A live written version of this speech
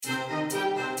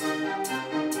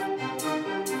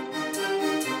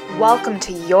Welcome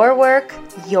to Your Work,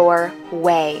 Your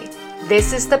Way.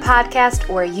 This is the podcast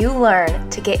where you learn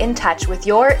to get in touch with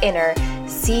your inner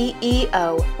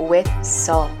CEO with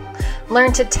soul.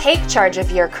 Learn to take charge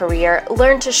of your career.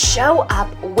 Learn to show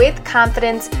up with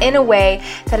confidence in a way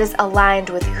that is aligned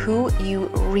with who you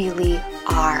really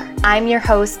are. I'm your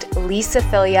host, Lisa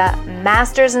Filia,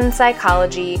 Master's in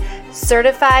Psychology,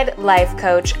 Certified Life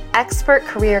Coach, Expert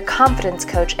Career Confidence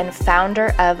Coach, and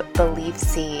founder of Believe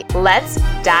Seed. Let's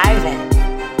dive in.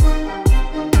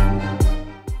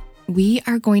 We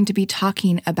are going to be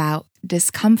talking about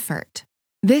discomfort.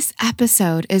 This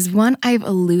episode is one I've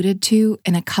alluded to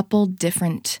in a couple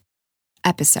different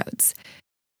episodes.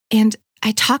 And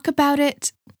I talk about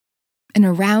it and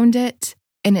around it,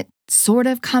 and it sort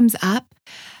of comes up,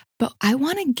 but I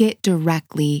want to get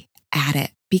directly at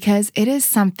it because it is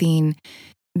something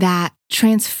that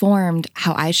transformed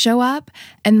how I show up,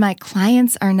 and my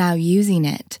clients are now using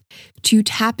it to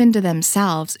tap into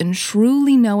themselves and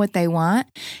truly know what they want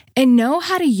and know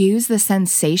how to use the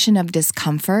sensation of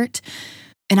discomfort.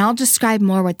 And I'll describe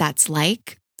more what that's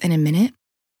like in a minute,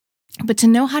 but to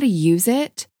know how to use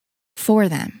it for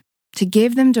them, to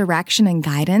give them direction and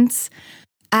guidance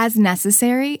as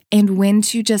necessary, and when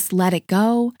to just let it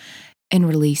go and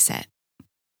release it.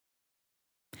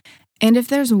 And if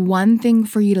there's one thing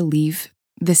for you to leave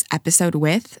this episode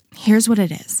with, here's what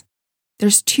it is.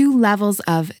 There's two levels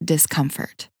of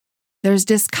discomfort. There's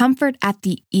discomfort at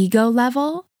the ego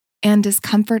level and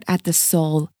discomfort at the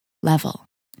soul level.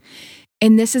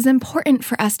 And this is important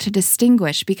for us to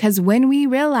distinguish because when we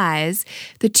realize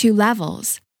the two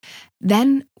levels,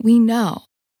 then we know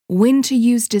when to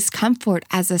use discomfort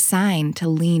as a sign to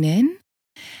lean in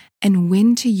and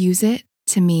when to use it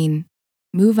to mean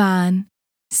move on,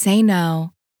 say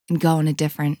no, and go in a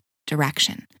different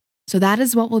direction. So that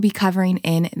is what we'll be covering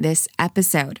in this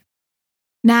episode.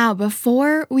 Now,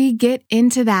 before we get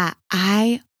into that,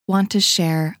 I want to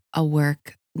share a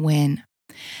work win.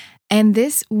 And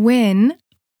this win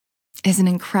is an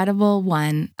incredible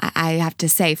one, I have to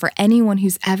say, for anyone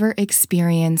who's ever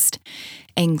experienced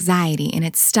anxiety and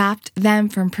it stopped them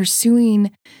from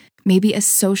pursuing maybe a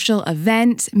social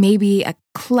event, maybe a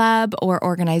club or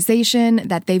organization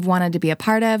that they've wanted to be a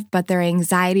part of, but their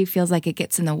anxiety feels like it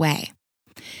gets in the way.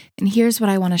 And here's what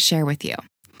I want to share with you.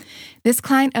 This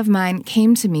client of mine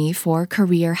came to me for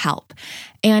career help.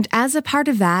 And as a part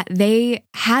of that, they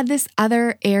had this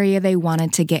other area they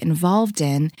wanted to get involved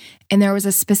in. And there was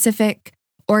a specific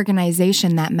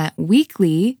organization that met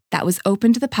weekly that was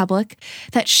open to the public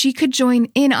that she could join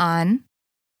in on,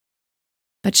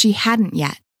 but she hadn't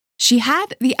yet. She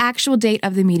had the actual date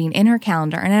of the meeting in her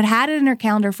calendar and had had it in her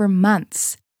calendar for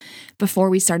months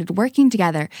before we started working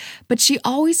together, but she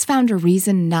always found a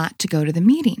reason not to go to the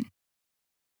meeting.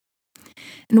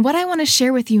 And what I want to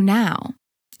share with you now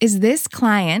is this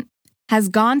client has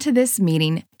gone to this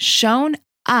meeting, shown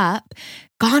up,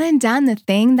 gone and done the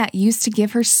thing that used to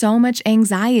give her so much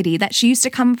anxiety, that she used to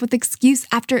come up with excuse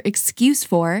after excuse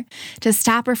for to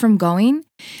stop her from going.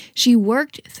 She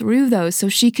worked through those so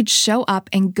she could show up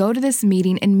and go to this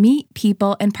meeting and meet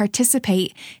people and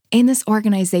participate in this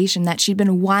organization that she'd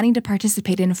been wanting to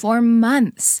participate in for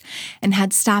months and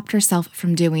had stopped herself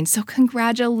from doing. So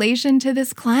congratulations to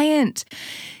this client.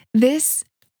 This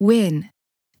win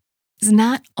is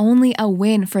not only a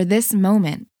win for this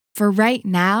moment, for right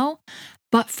now,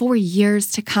 but for years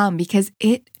to come, because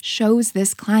it shows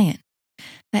this client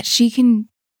that she can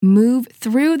move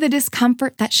through the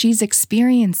discomfort that she's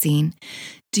experiencing,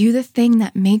 do the thing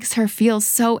that makes her feel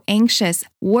so anxious,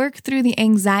 work through the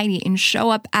anxiety and show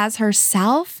up as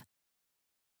herself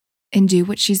and do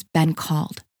what she's been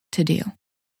called to do.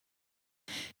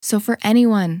 So for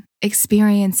anyone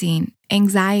experiencing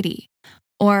anxiety,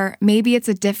 or maybe it's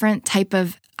a different type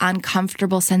of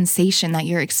uncomfortable sensation that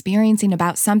you're experiencing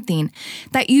about something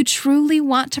that you truly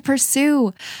want to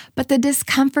pursue, but the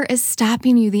discomfort is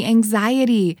stopping you, the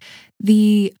anxiety,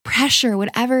 the pressure,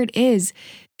 whatever it is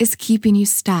keeping you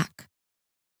stuck.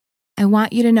 I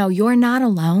want you to know you're not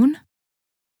alone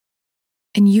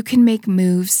and you can make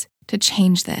moves to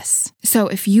change this. So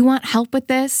if you want help with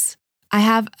this, I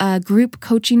have a group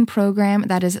coaching program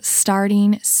that is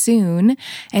starting soon.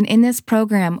 And in this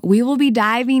program, we will be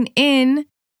diving in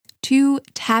to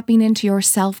tapping into your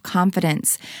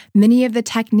self-confidence. Many of the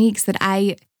techniques that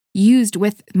I used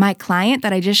with my client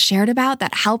that I just shared about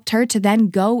that helped her to then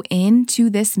go into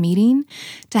this meeting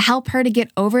to help her to get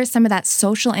over some of that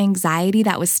social anxiety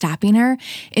that was stopping her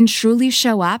and truly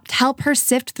show up, to help her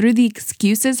sift through the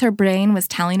excuses her brain was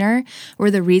telling her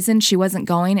were the reason she wasn't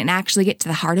going and actually get to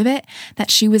the heart of it,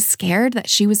 that she was scared, that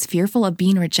she was fearful of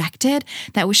being rejected,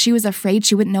 that she was afraid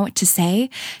she wouldn't know what to say,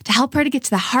 to help her to get to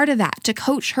the heart of that, to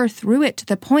coach her through it to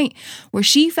the point where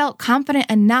she felt confident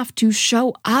enough to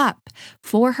show up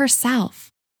for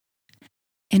herself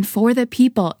and for the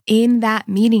people in that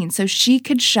meeting so she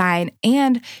could shine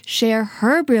and share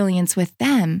her brilliance with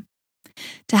them.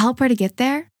 To help her to get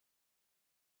there,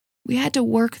 we had to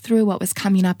work through what was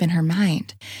coming up in her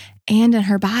mind and in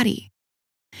her body.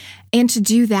 And to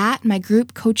do that, my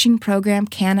group coaching program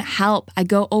can help. I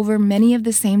go over many of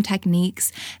the same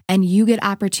techniques, and you get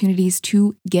opportunities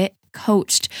to get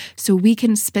coached so we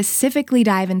can specifically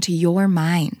dive into your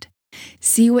mind,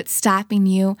 see what's stopping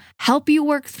you, help you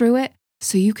work through it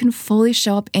so you can fully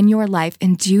show up in your life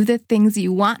and do the things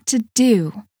you want to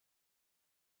do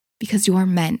because you're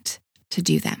meant to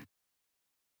do them.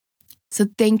 So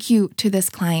thank you to this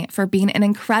client for being an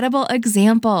incredible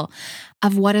example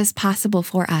of what is possible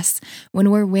for us when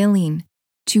we're willing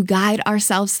to guide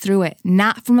ourselves through it,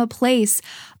 not from a place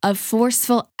of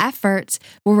forceful effort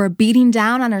where we're beating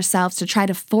down on ourselves to try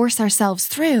to force ourselves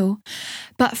through,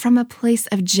 but from a place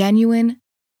of genuine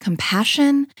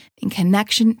compassion and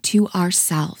connection to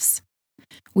ourselves.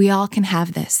 We all can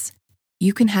have this.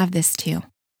 You can have this too.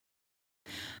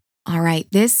 All right,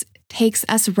 this takes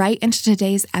us right into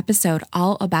today's episode,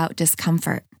 all about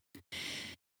discomfort.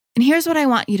 And here's what I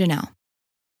want you to know.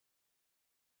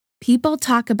 People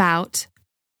talk about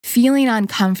feeling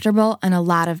uncomfortable in a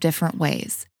lot of different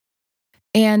ways.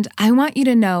 And I want you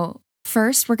to know,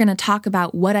 first, we're going to talk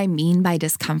about what I mean by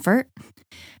discomfort.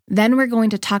 Then we're going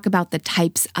to talk about the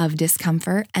types of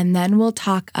discomfort. And then we'll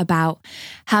talk about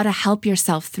how to help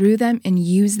yourself through them and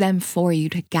use them for you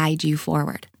to guide you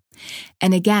forward.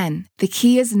 And again, the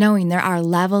key is knowing there are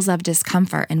levels of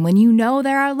discomfort. And when you know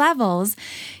there are levels,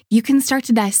 you can start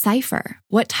to decipher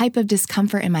what type of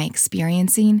discomfort am I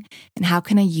experiencing and how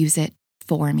can I use it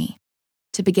for me.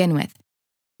 To begin with,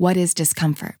 what is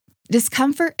discomfort?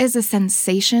 Discomfort is a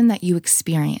sensation that you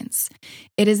experience.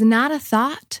 It is not a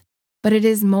thought, but it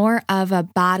is more of a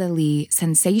bodily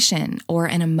sensation or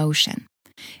an emotion.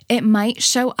 It might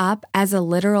show up as a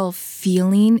literal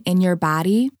feeling in your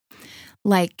body,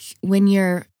 like when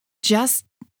you're just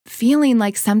feeling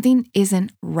like something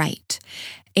isn't right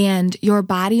and your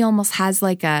body almost has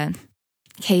like a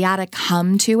chaotic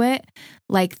hum to it,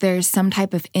 like there's some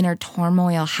type of inner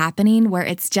turmoil happening where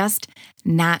it's just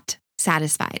not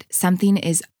satisfied. Something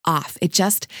is off. It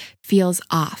just feels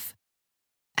off.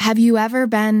 Have you ever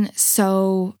been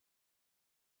so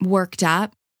worked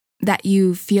up that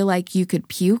you feel like you could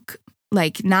puke?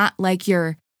 Like not like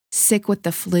you're sick with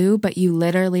the flu, but you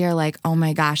literally are like, oh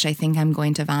my gosh, I think I'm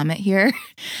going to vomit here.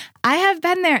 I have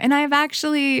been there, and I've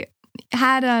actually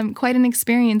had quite an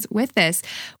experience with this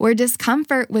where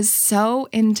discomfort was so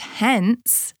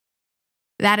intense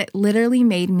that it literally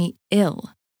made me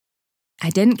ill.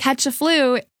 I didn't catch a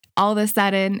flu all of a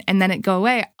sudden and then it go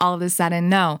away all of a sudden.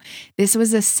 No, this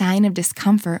was a sign of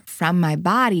discomfort from my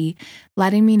body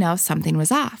letting me know something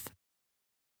was off.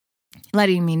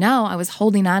 Letting me know I was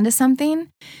holding on to something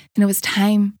and it was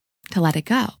time to let it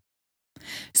go.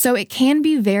 So it can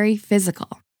be very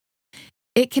physical.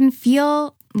 It can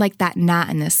feel like that knot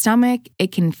in the stomach.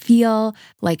 It can feel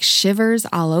like shivers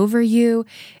all over you.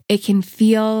 It can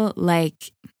feel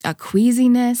like a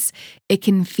queasiness. It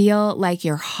can feel like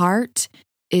your heart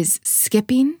is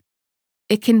skipping.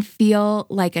 It can feel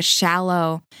like a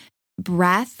shallow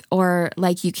breath or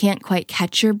like you can't quite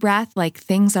catch your breath, like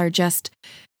things are just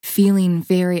feeling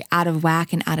very out of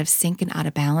whack and out of sync and out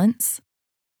of balance.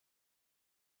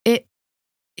 It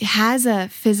has a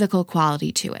physical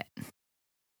quality to it.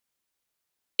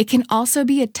 It can also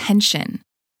be a tension,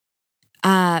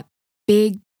 a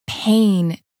big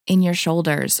pain in your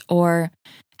shoulders, or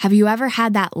have you ever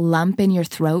had that lump in your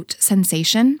throat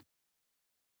sensation?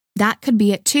 That could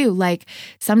be it too. Like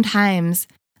sometimes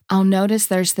I'll notice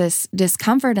there's this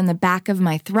discomfort in the back of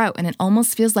my throat and it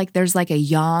almost feels like there's like a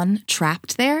yawn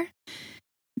trapped there.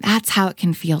 That's how it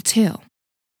can feel too.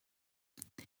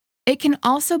 It can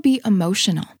also be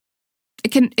emotional. It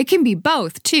can be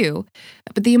both too,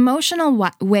 but the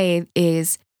emotional wave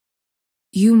is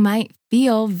you might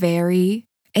feel very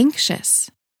anxious.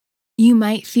 You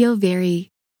might feel very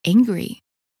angry,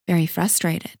 very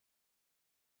frustrated.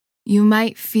 You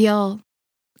might feel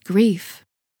grief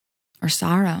or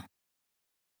sorrow.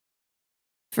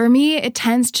 For me, it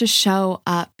tends to show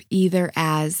up either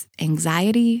as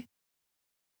anxiety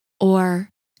or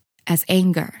as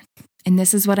anger. And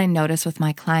this is what I notice with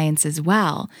my clients as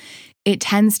well. It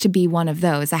tends to be one of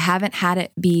those. I haven't had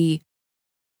it be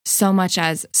so much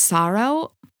as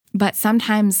sorrow, but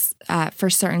sometimes for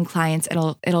certain clients,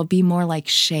 it'll be more like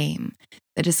shame.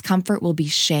 The discomfort will be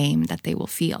shame that they will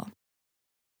feel.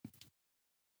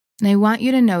 And I want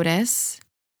you to notice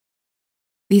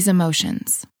these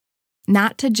emotions,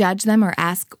 not to judge them or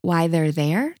ask why they're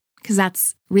there, because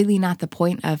that's really not the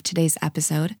point of today's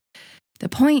episode. The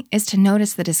point is to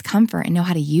notice the discomfort and know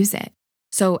how to use it.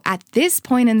 So at this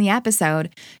point in the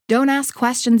episode, don't ask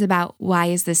questions about why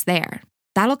is this there.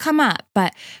 That'll come up,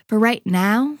 but for right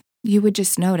now, you would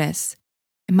just notice.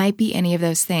 It might be any of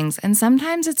those things, and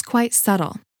sometimes it's quite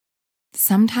subtle.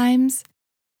 Sometimes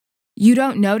you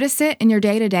don't notice it in your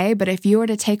day-to-day, but if you were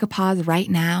to take a pause right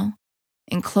now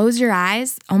and close your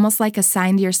eyes, almost like a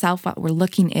sign to yourself what we're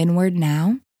looking inward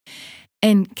now,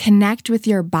 and connect with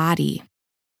your body,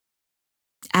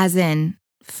 as in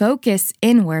focus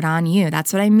inward on you.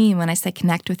 That's what I mean when I say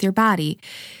connect with your body.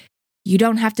 You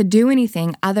don't have to do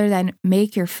anything other than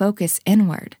make your focus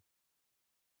inward.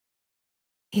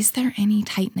 Is there any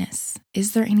tightness?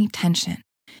 Is there any tension?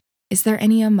 Is there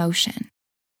any emotion?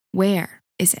 Where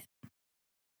is it?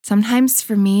 Sometimes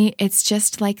for me, it's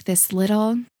just like this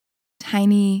little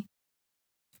tiny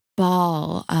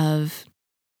ball of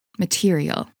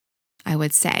material, I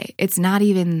would say. It's not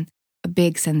even a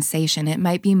big sensation. It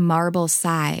might be marble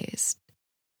sized,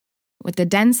 with the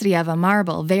density of a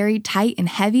marble, very tight and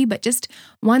heavy, but just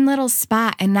one little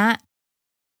spot and not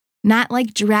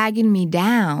like dragging me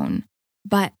down,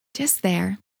 but just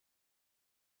there.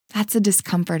 That's a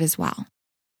discomfort as well.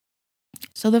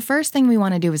 So the first thing we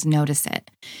want to do is notice it.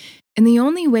 And the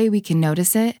only way we can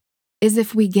notice it is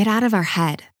if we get out of our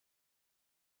head.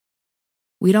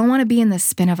 We don't want to be in the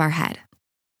spin of our head,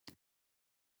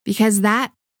 because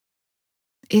that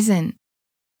isn't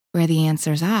where the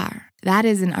answers are. That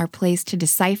isn't our place to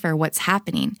decipher what's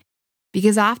happening,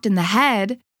 because often the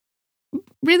head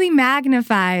really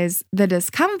magnifies the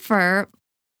discomfort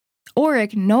or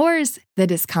ignores the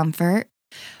discomfort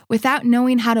without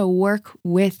knowing how to work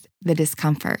with the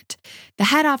discomfort. The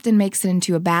head often makes it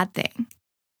into a bad thing,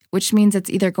 which means it's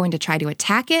either going to try to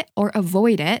attack it or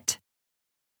avoid it,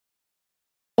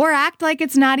 or act like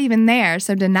it's not even there,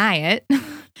 so deny it.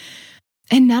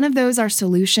 And none of those are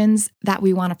solutions that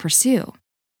we want to pursue.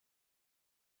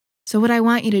 So what I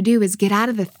want you to do is get out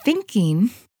of the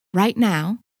thinking right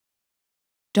now.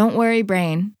 Don't worry,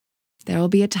 brain. There will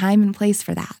be a time and place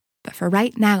for that. But for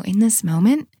right now, in this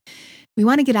moment, we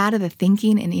want to get out of the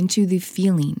thinking and into the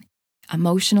feeling,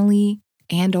 emotionally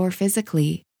and or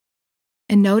physically,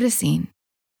 and noticing,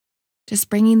 just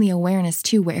bringing the awareness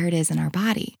to where it is in our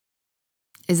body.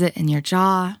 Is it in your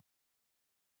jaw?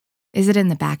 Is it in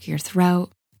the back of your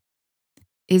throat?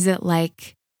 Is it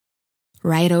like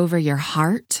right over your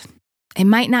heart? It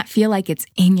might not feel like it's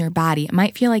in your body. It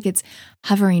might feel like it's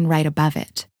hovering right above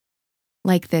it,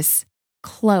 like this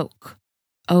cloak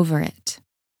over it.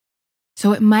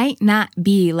 So it might not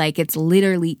be like it's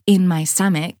literally in my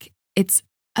stomach. It's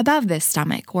above this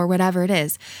stomach or whatever it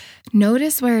is.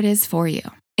 Notice where it is for you.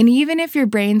 And even if your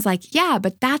brain's like, yeah,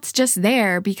 but that's just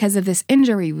there because of this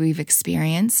injury we've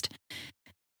experienced,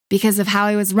 because of how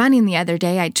I was running the other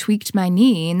day, I tweaked my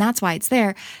knee and that's why it's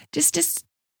there. Just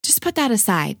put that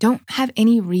aside. Don't have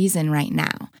any reason right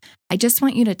now. I just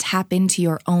want you to tap into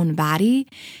your own body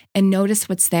and notice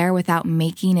what's there without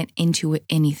making it into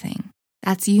anything.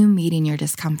 That's you meeting your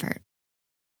discomfort.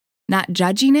 Not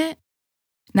judging it,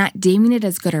 not deeming it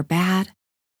as good or bad,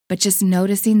 but just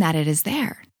noticing that it is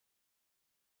there.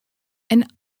 And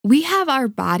we have our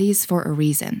bodies for a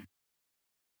reason.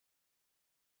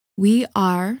 We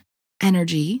are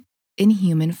energy in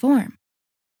human form.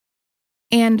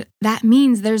 And that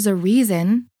means there's a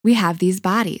reason we have these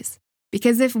bodies.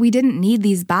 Because if we didn't need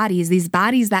these bodies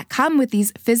that come with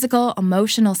these physical,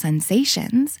 emotional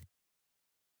sensations,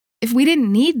 if we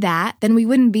didn't need that, then we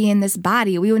wouldn't be in this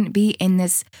body. We wouldn't be in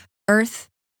this earth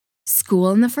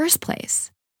school in the first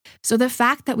place. So the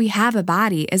fact that we have a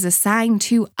body is a sign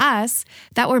to us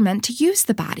that we're meant to use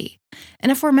the body.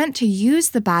 And if we're meant to use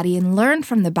the body and learn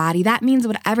from the body, that means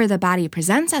whatever the body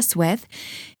presents us with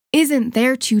isn't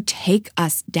there to take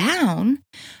us down,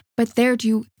 but there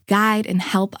to guide and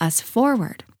help us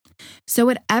forward. So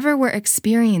whatever we're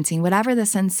experiencing, whatever the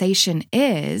sensation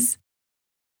is,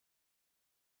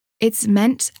 it's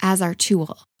meant as our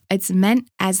tool. It's meant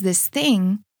as this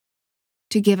thing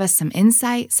to give us some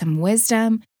insight, some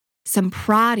wisdom, some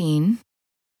prodding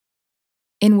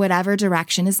in whatever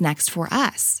direction is next for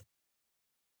us.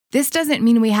 This doesn't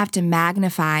mean we have to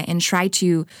magnify and try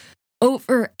to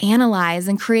overanalyze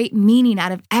and create meaning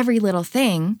out of every little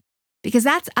thing, because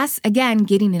that's us, again,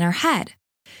 getting in our head.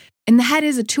 And the head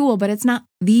is a tool, but it's not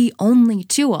the only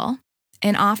tool.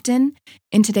 And often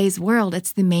in today's world,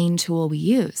 it's the main tool we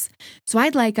use. So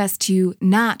I'd like us to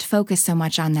not focus so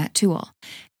much on that tool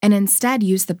and instead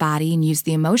use the body and use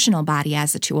the emotional body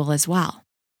as a tool as well.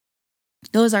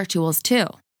 Those are tools too.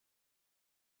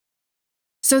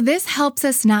 So this helps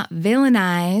us not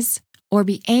villainize or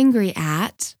be angry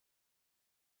at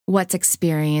what's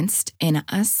experienced in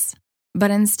us,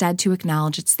 but instead to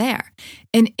acknowledge it's there.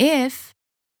 And if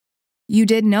you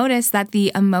did notice that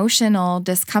the emotional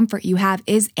discomfort you have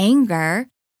is anger,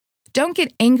 don't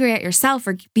get angry at yourself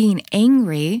for being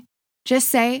angry. Just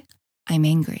say, I'm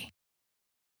angry.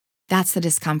 That's the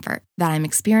discomfort that I'm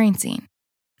experiencing.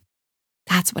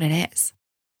 That's what it is.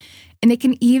 And it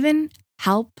can even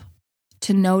help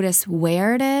to notice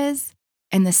where it is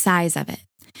and the size of it.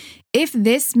 If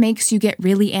this makes you get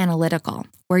really analytical,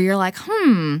 where you're like,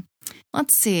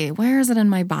 let's see, where is it in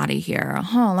my body here?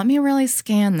 Let me really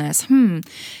scan this. And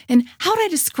how do I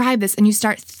describe this? And you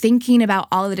start thinking about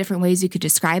all the different ways you could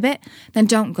describe it, then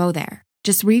don't go there.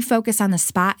 Just refocus on the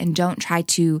spot and don't try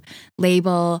to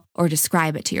label or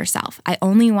describe it to yourself. I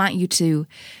only want you to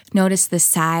notice the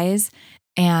size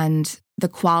and the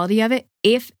quality of it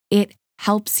if it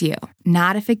helps you,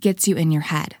 not if it gets you in your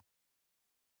head.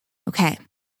 Okay.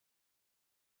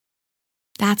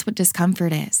 That's what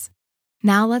discomfort is.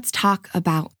 Now let's talk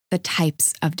about the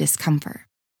types of discomfort.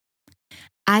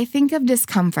 I think of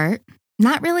discomfort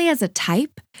not really as a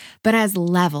type, but as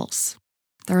levels.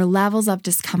 There are levels of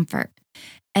discomfort.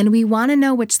 And we want to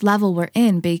know which level we're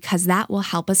in because that will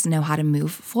help us know how to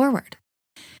move forward.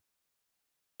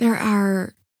 There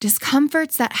are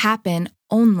discomforts that happen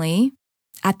only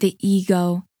at the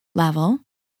ego level,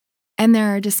 and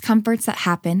there are discomforts that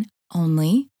happen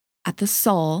only at the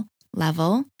soul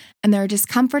level, and there are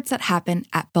discomforts that happen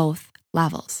at both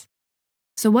levels.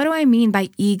 So what do I mean by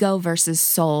ego versus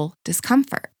soul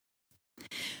discomfort?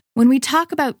 When we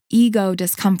talk about ego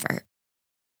discomfort,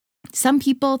 some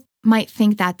people might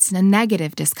think that's a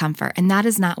negative discomfort, and that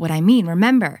is not what I mean.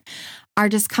 Remember, our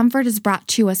discomfort is brought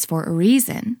to us for a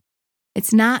reason.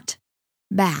 It's not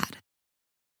bad.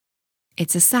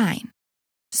 It's a sign.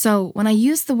 So when I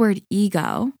use the word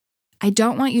ego, I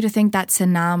don't want you to think that's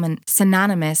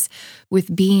synonymous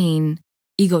with being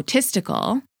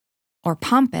egotistical or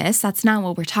pompous. That's not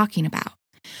what we're talking about.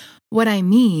 What I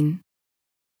mean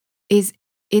is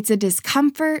it's a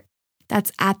discomfort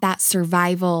that's at that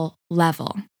survival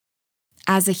level.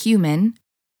 As a human,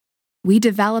 we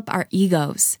develop our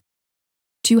egos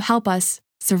to help us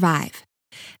survive.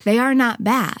 They are not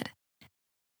bad.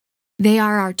 They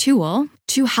are our tool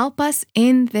to help us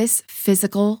in this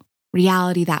physical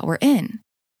reality that we're in.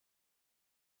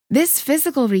 This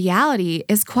physical reality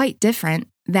is quite different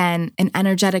than an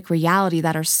energetic reality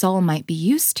that our soul might be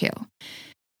used to.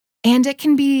 And it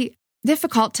can be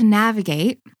difficult to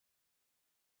navigate.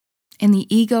 And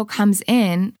the ego comes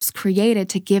in, it's created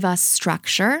to give us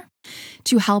structure,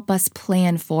 to help us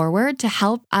plan forward, to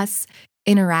help us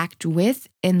interact with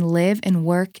and live and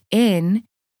work in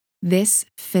this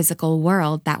physical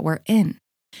world that we're in.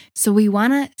 So we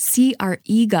want to see our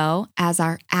ego as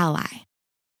our ally,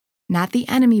 not the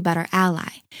enemy, but our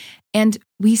ally. And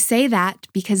we say that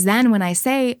because then when I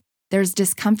say there's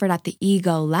discomfort at the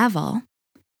ego level,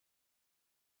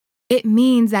 it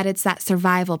means that it's that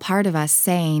survival part of us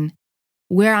saying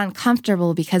we're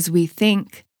uncomfortable because we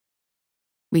think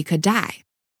we could die.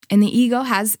 And the ego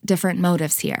has different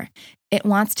motives here. It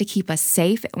wants to keep us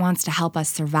safe. It wants to help us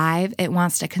survive. It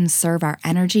wants to conserve our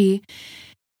energy.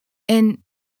 And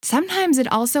sometimes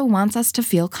it also wants us to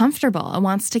feel comfortable. It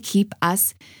wants to keep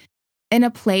us in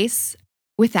a place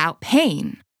without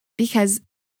pain. Because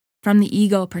from the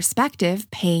ego perspective,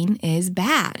 pain is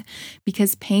bad.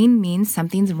 Because pain means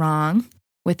something's wrong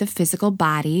with the physical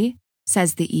body,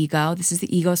 says the ego. This is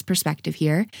the ego's perspective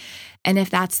here. And if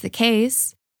that's the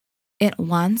case, it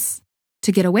wants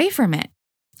to get away from it,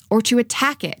 or to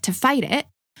attack it, to fight it,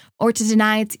 or to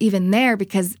deny it's even there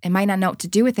because it might not know what to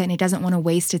do with it and it doesn't want to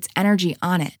waste its energy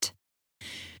on it.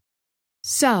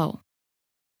 So,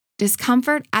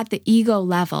 discomfort at the ego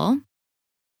level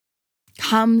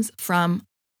comes from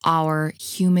our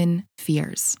human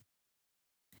fears.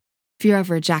 Fear of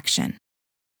rejection,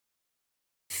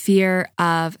 fear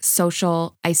of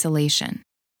social isolation,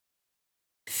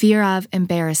 fear of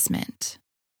embarrassment,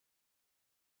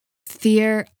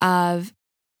 fear of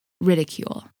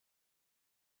ridicule,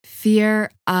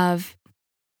 fear of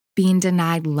being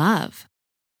denied love,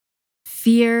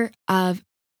 fear of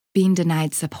being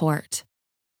denied support,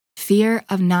 fear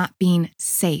of not being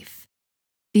safe,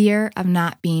 fear of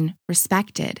not being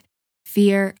respected,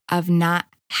 fear of not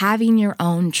having your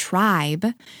own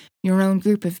tribe, your own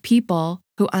group of people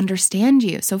who understand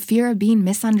you. So fear of being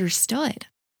misunderstood.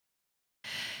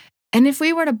 And if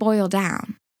we were to boil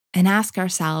down and ask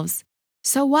ourselves,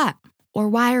 so what? Or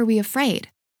why are we afraid?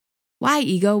 Why,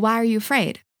 ego? Why are you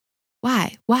afraid?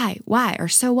 Why? Or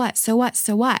so what? So what?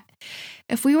 So what?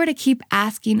 If we were to keep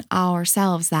asking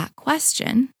ourselves that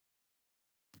question,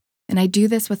 and I do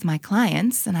this with my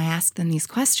clients and I ask them these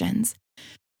questions,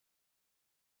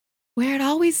 where it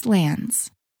always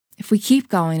lands, if we keep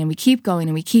going and we keep going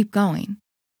and we keep going,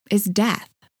 is death.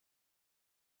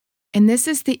 And this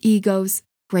is the ego's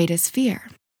greatest fear,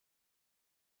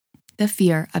 the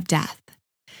fear of death.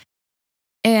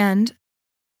 And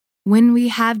when we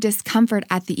have discomfort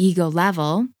at the ego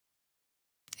level,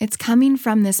 it's coming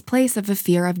from this place of a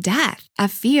fear of death, a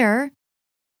fear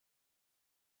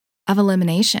of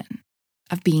elimination,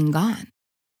 of being gone.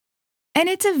 And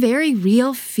it's a very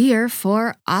real fear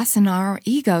for us and our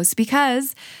egos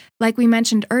because, like we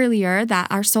mentioned earlier, that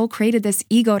our soul created this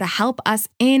ego to help us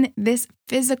in this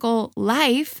physical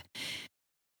life.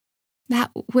 That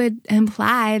would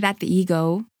imply that the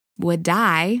ego would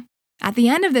die at the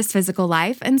end of this physical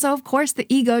life. And so, of course, the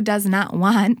ego does not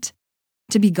want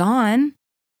to be gone.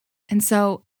 And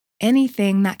so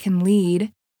anything that can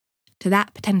lead to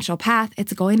that potential path,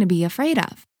 it's going to be afraid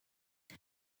of.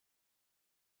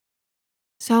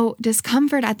 So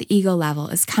discomfort at the ego level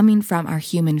is coming from our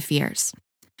human fears,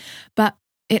 but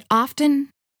it often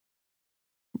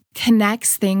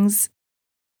connects things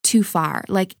too far.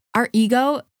 Like our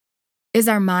ego is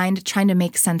our mind trying to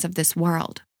make sense of this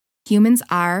world. Humans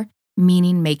are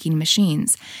meaning-making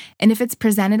machines. And if it's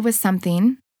presented with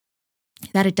something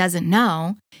that it doesn't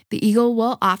know, the ego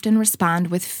will often respond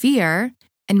with fear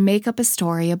and make up a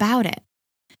story about it.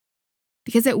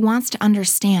 Because it wants to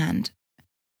understand.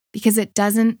 Because it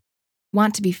doesn't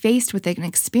want to be faced with an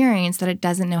experience that it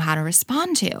doesn't know how to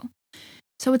respond to.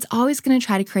 So it's always going to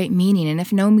try to create meaning. And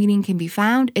if no meaning can be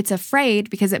found, it's afraid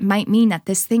because it might mean that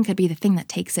this thing could be the thing that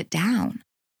takes it down.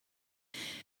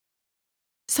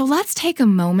 So let's take a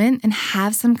moment and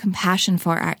have some compassion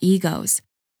for our egos.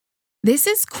 This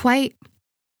is quite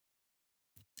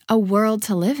a world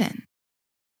to live in.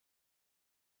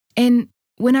 And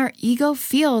when our ego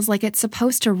feels like it's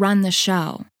supposed to run the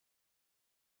show,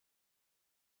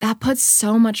 that puts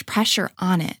so much pressure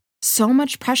on it, so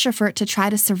much pressure for it to try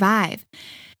to survive.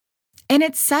 And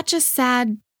it's such a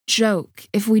sad joke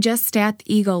if we just stay at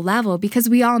the ego level because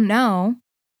we all know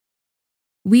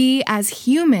we as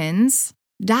humans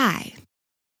die.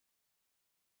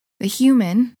 The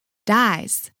human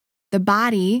dies. The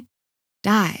body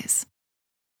dies.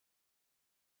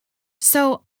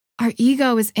 So our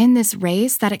ego is in this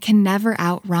race that it can never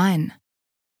outrun.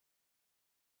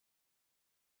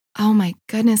 Oh my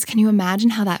goodness, can you imagine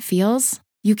how that feels?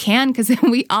 You can, because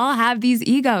we all have these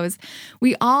egos.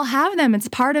 We all have them. It's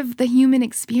part of the human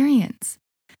experience.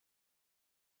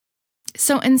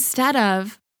 So instead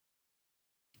of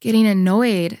getting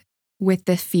annoyed with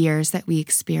the fears that we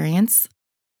experience,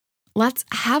 let's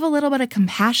have a little bit of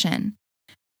compassion.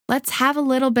 Let's have a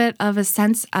little bit of a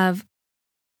sense of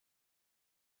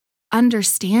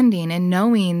understanding and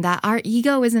knowing that our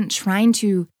ego isn't trying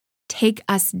to take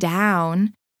us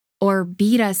down or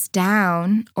beat us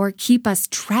down or keep us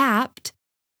trapped.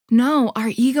 No, our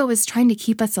ego is trying to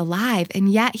keep us alive.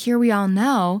 And yet here we all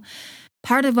know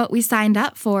part of what we signed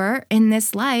up for in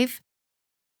this life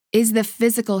is the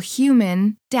physical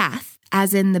human death,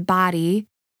 as in the body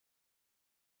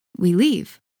we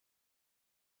leave.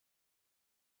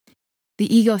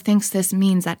 The ego thinks this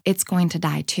means that it's going to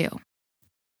die too.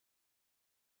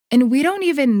 And we don't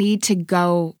even need to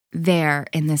go there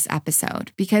in this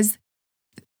episode because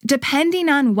depending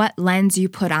on what lens you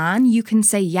put on, you can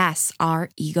say, yes, our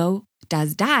ego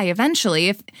does die eventually.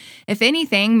 If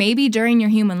anything, maybe during your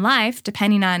human life,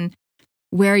 depending on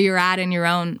where you're at in your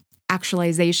own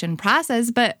actualization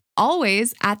process, but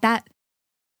always at that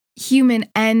human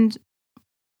end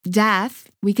death,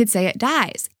 we could say it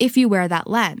dies if you wear that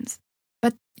lens.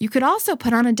 But you could also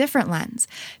put on a different lens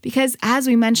because as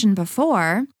we mentioned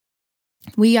before,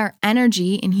 we are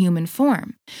energy in human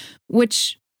form,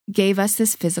 which gave us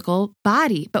this physical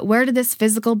body. But where did this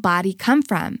physical body come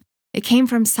from? It came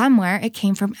from somewhere. It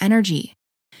came from energy.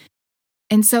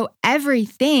 And so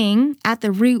everything at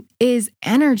the root is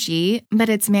energy, but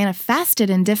it's manifested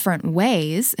in different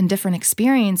ways, in different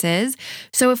experiences.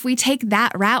 So if we take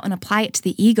that route and apply it to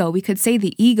the ego, we could say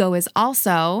the ego is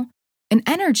also an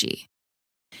energy.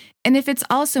 And if it's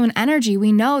also an energy,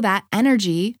 we know that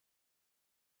energy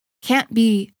can't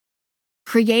be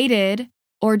created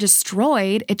or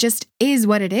destroyed. It just is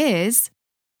what it is.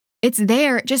 It's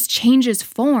there. It just changes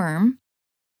form.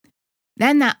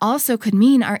 Then that also could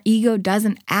mean our ego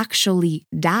doesn't actually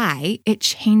die. It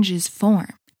changes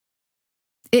form.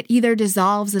 It either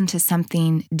dissolves into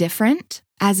something different,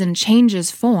 as in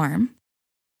changes form.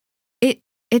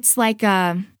 It's like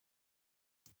a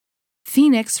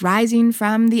phoenix rising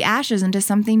from the ashes into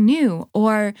something new,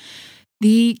 or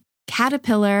the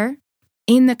caterpillar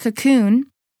in the cocoon.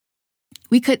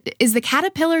 Is the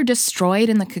caterpillar destroyed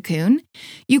in the cocoon?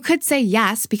 You could say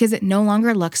yes, because it no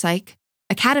longer looks like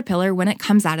a caterpillar when it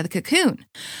comes out of the cocoon.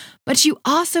 But you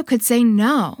also could say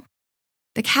no.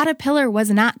 The caterpillar was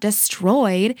not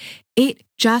destroyed. It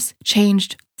just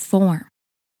changed form.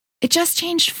 It just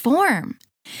changed form.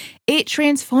 It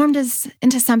transformed us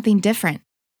into something different.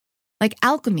 Like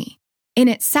alchemy in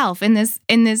itself, in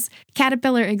this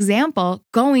caterpillar example,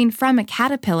 going from a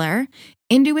caterpillar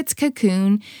into its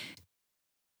cocoon,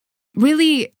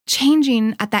 really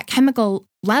changing at that chemical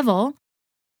level,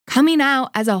 coming out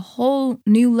as a whole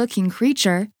new looking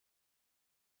creature.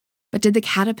 But did the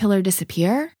caterpillar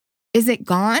disappear? Is it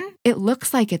gone? It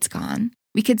looks like it's gone.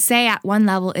 We could say at one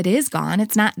level it is gone.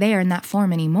 It's not there in that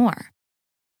form anymore.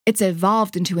 It's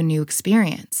evolved into a new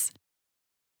experience.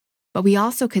 But we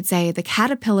also could say the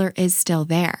caterpillar is still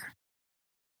there.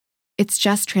 It's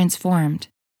just transformed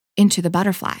into the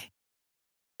butterfly.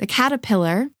 The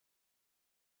caterpillar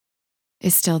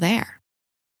is still there.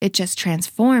 It just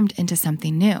transformed into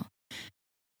something new.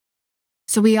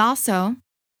 So we also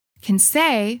can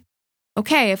say,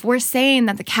 okay, if we're saying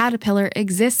that the caterpillar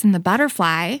exists in the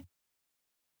butterfly,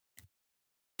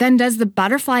 then does the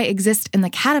butterfly exist in the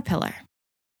caterpillar?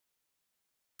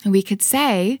 And we could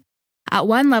say, at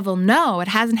one level, no, it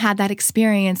hasn't had that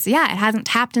experience yet. It hasn't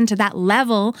tapped into that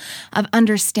level of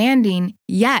understanding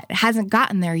yet. It hasn't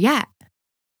gotten there yet.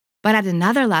 But at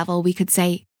another level, we could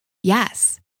say,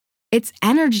 yes, its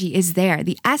energy is there.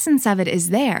 The essence of it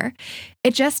is there.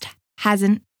 It just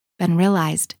hasn't been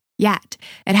realized yet.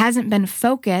 It hasn't been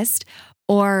focused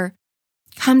or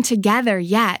come together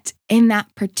yet in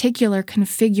that particular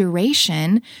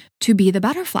configuration to be the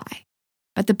butterfly.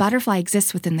 But the butterfly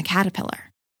exists within the caterpillar.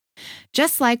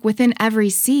 Just like within every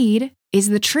seed is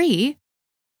the tree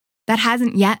that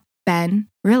hasn't yet been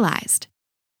realized.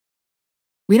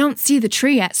 We don't see the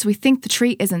tree yet, so we think the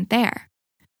tree isn't there.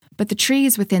 But the tree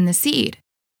is within the seed.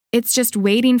 It's just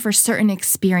waiting for certain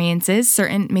experiences,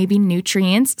 certain maybe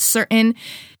nutrients, certain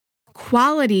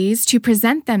qualities to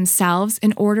present themselves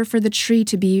in order for the tree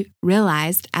to be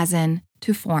realized, as in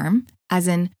to form, as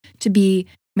in to be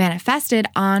manifested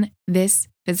on this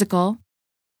physical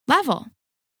level.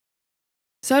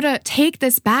 So to take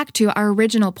this back to our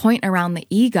original point around the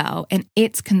ego and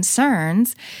its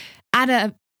concerns, at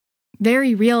a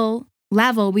very real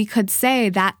level, we could say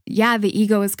that, yeah, the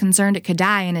ego is concerned it could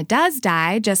die, and it does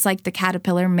die, just like the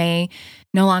caterpillar may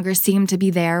no longer seem to be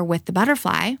there with the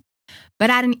butterfly. But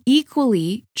at an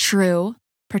equally true,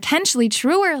 potentially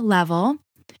truer level,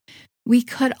 we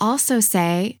could also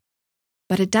say,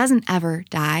 but it doesn't ever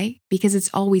die because it's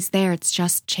always there. It's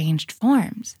just changed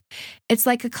forms. It's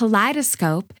like a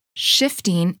kaleidoscope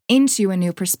shifting into a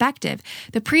new perspective.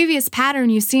 The previous pattern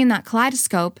you see in that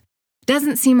kaleidoscope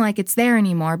doesn't seem like it's there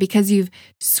anymore because you've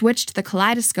switched the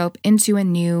kaleidoscope into a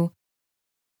new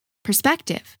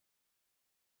perspective.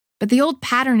 But the old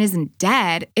pattern isn't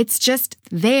dead. It's just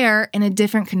there in a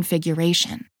different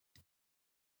configuration.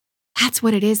 That's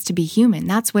what it is to be human.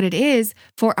 That's what it is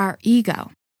for our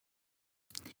ego.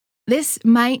 This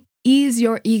might ease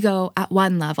your ego at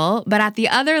one level, but at the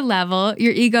other level,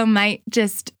 your ego might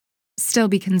just still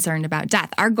be concerned about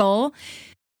death. Our goal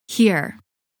here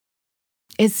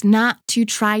is not to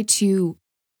try to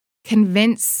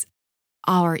convince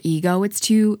our ego. It's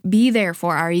to be there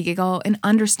for our ego and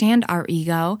understand our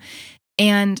ego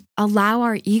and allow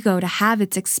our ego to have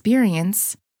its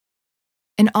experience,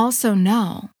 and also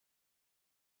know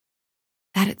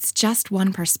that it's just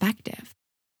one perspective.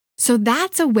 So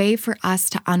that's a way for us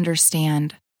to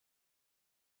understand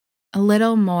a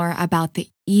little more about the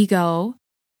ego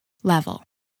level.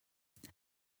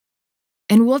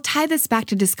 And we'll tie this back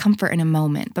to discomfort in a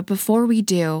moment. But before we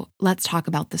do, let's talk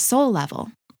about the soul level.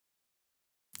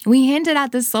 We hinted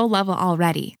at the soul level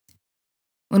already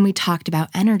when we talked about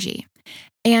energy.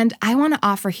 And I want to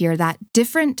offer here that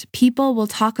different people will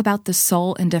talk about the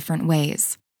soul in different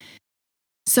ways.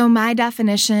 So my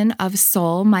definition of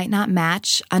soul might not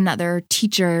match another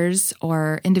teacher's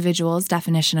or individual's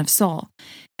definition of soul.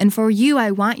 And for you,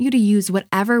 I want you to use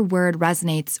whatever word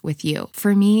resonates with you.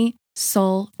 For me,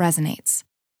 soul resonates.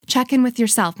 Check in with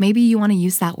yourself. Maybe you want to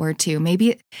use that word too.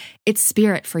 Maybe it's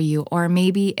spirit for you, or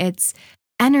maybe it's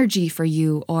energy for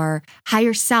you or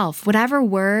higher self, whatever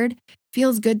word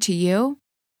feels good to you,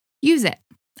 use it.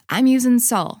 I'm using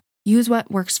soul. Use what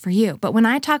works for you. But when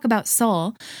I talk about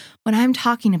soul, what I'm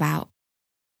talking about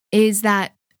is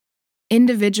that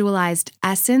individualized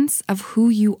essence of who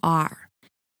you are.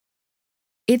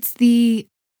 It's the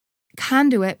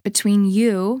conduit between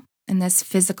you and this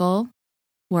physical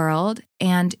world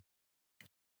and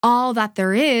all that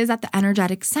there is at the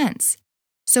energetic sense.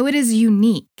 So it is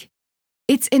unique.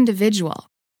 It's individual.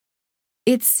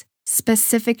 It's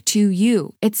specific to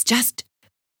you. It's just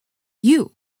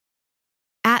you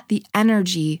at the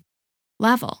energy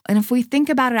level. And if we think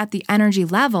about it at the energy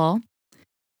level,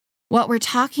 what we're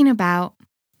talking about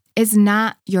is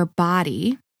not your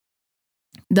body,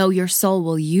 though your soul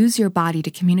will use your body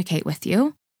to communicate with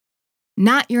you.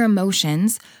 Not your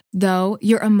emotions, though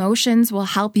your emotions will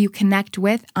help you connect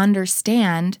with,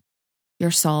 understand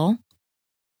your soul.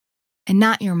 And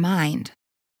not your mind,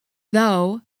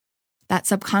 though that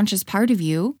subconscious part of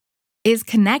you is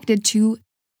connected to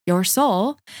your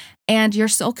soul, and your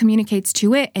soul communicates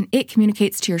to it, and it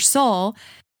communicates to your soul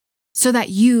so that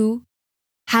you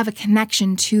have a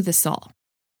connection to the soul.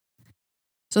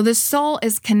 So the soul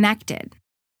is connected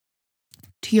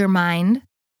to your mind,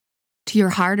 to your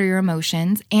heart or your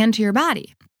emotions, and to your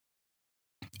body.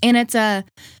 And it's a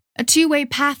two-way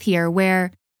path here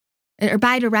or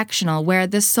bidirectional, where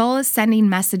the soul is sending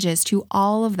messages to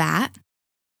all of that.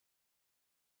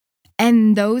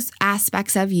 And those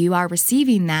aspects of you are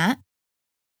receiving that.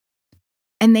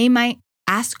 And they might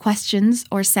ask questions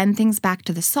or send things back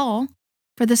to the soul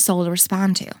for the soul to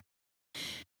respond to.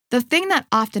 The thing that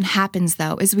often happens,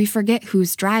 though, is we forget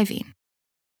who's driving.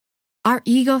 Our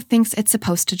ego thinks it's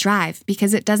supposed to drive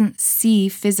because it doesn't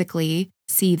physically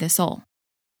see the soul.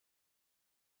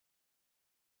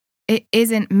 It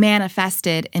isn't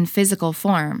manifested in physical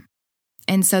form.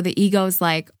 And so the ego's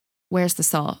like, where's the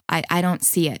soul? I don't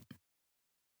see it.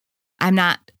 I'm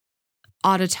not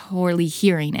auditorily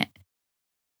hearing it.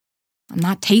 I'm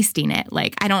not tasting it.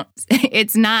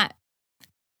 It's not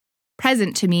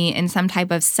present to me in some type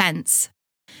of sense.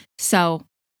 So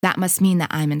that must mean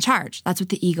that I'm in charge. That's what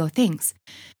the ego thinks.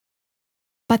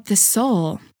 But the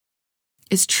soul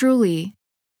is truly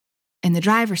in the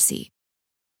driver's seat.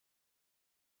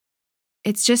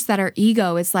 It's just that our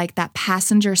ego is like that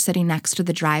passenger sitting next to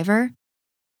the driver,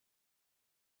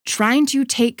 trying to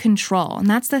take control. And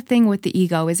that's the thing with the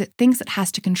ego, is it thinks it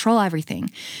has to control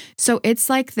everything. So it's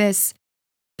like this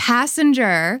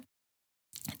passenger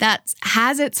that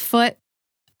has its foot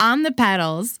on the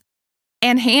pedals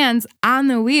and hands on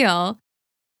the wheel,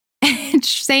 and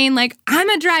saying like, I'm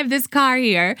going to drive this car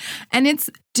here. And it's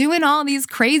doing all these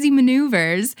crazy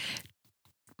maneuvers.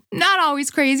 Not always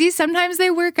crazy. Sometimes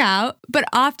they work out, but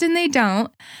often they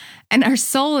don't. And our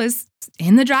soul is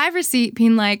in the driver's seat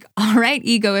being like, all right,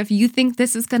 ego, if you think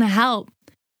this is going to help,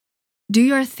 do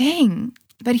your thing.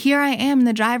 But here I am in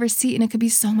the driver's seat, and it could be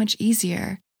so much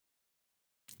easier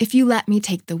if you let me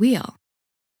take the wheel.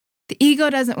 The ego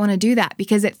doesn't want to do that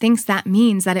because it thinks that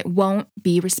means that it won't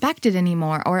be respected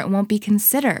anymore, or it won't be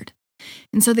considered.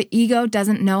 And so the ego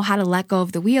doesn't know how to let go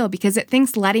of the wheel because it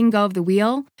thinks letting go of the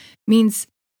wheel means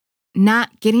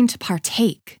not getting to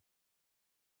partake.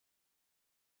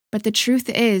 But the truth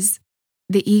is,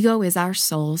 the ego is our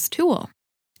soul's tool,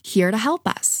 here to help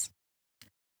us.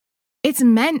 It's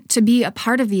meant to be a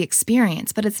part of the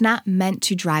experience, but it's not meant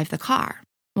to drive the car.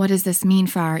 What does this mean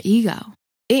for our ego?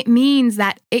 It means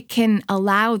that it can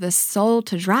allow the soul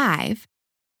to drive,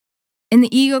 and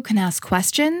the ego can ask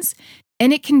questions,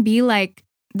 and it can be like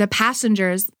the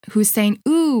passengers who's saying,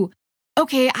 ooh,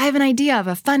 okay, I have an idea of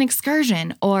a fun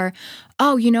excursion, or,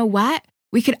 oh, you know what?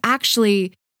 We could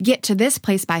actually get to this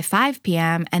place by 5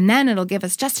 p.m., and then it'll give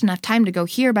us just enough time to go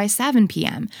here by 7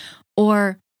 p.m.,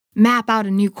 or map out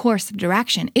a new course of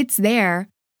direction. It's there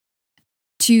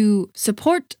to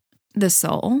support the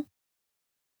soul,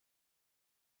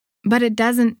 but it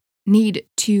doesn't need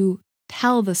to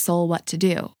tell the soul what to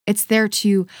do. It's there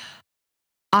to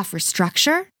offer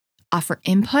structure, offer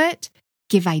input,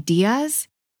 give ideas,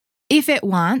 if it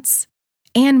wants,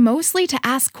 and mostly to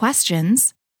ask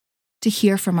questions, to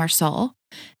hear from our soul,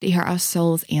 to hear our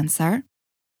soul's answer,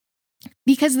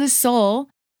 because the soul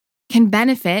can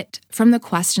benefit from the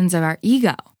questions of our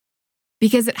ego,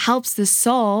 because it helps the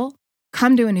soul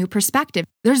come to a new perspective.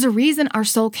 There's a reason our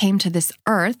soul came to this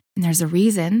earth, and there's a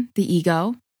reason the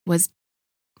ego was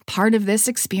part of this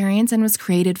experience and was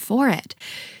created for it.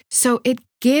 So it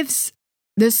gives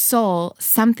the soul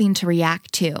something to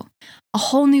react to, a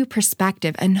whole new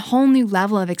perspective, a whole new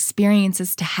level of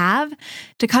experiences to have,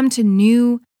 to come to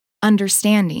new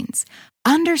understandings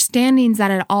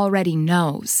that it already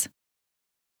knows.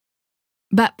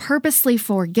 but purposely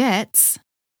forgets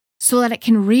so that it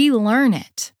can relearn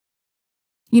it.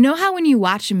 You know how when you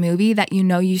watch a movie that you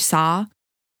know you saw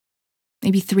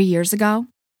maybe 3 years ago?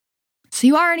 So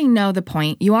you already know the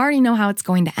point. You already know how it's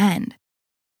going to end.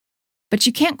 But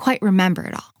you can't quite remember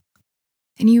it all.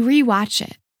 And you rewatch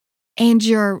it. And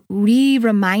you're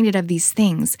reminded of these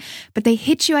things. But they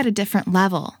hit you at a different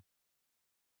level.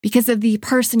 Because of the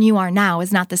person you are now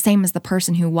is not the same as the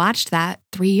person who watched that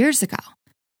 3 years ago.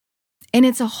 And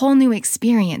it's a whole new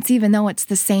experience. Even though it's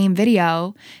the same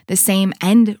video, the same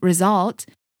end result,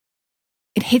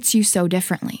 it hits you so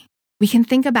differently. We can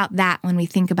think about that when we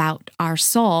think about our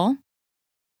soul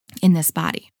in this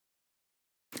body.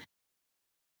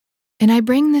 And I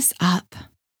bring this up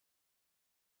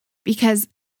because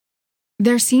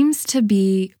there seems to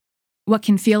be what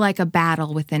can feel like a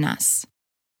battle within us,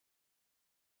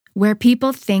 where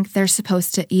people think they're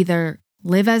supposed to either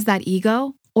live as that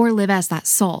ego or live as that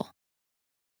soul.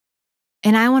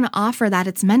 And I want to offer that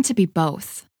it's meant to be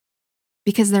both,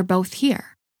 because they're both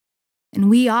here. And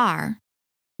we are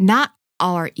not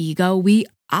our ego, we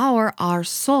are our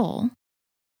soul.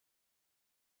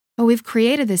 But we've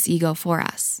created this ego for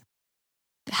us,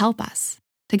 to help us,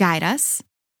 to guide us,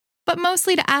 but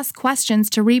mostly to ask questions,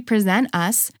 to represent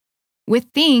us with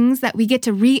things that we get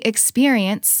to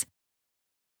re-experience,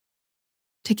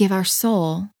 to give our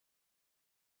soul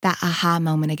that aha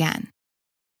moment again.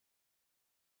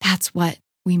 That's what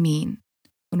we mean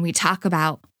when we talk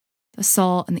about the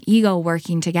soul and the ego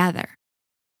working together.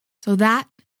 So that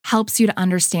helps you to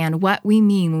understand what we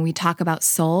mean when we talk about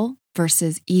soul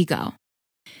versus ego.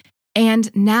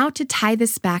 And now to tie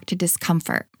this back to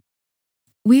discomfort.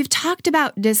 We've talked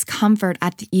about discomfort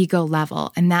at the ego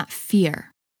level and that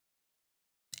fear.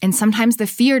 And sometimes the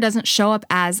fear doesn't show up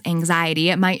as anxiety.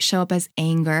 It might show up as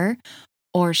anger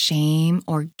or shame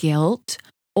or guilt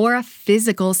or a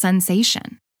physical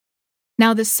sensation.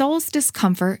 Now, the soul's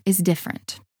discomfort is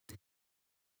different,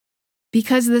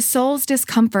 because the soul's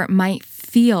discomfort might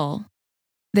feel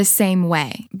the same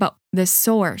way, but the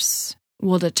source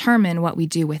will determine what we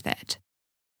do with it.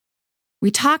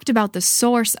 We talked about the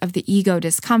source of the ego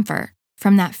discomfort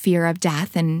from that fear of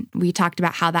death, and we talked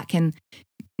about how that can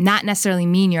not necessarily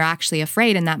mean you're actually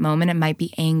afraid in that moment. It might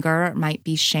be anger, it might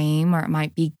be shame, or it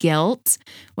might be guilt,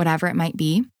 whatever it might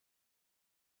be,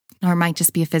 or it might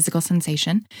just be a physical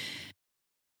sensation.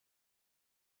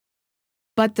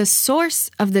 But the source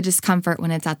of the discomfort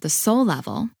when it's at the soul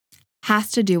level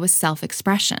has to do with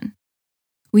self-expression.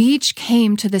 We each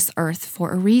came to this earth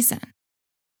for a reason.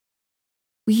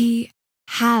 We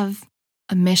have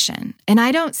a mission. And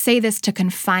I don't say this to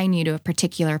confine you to a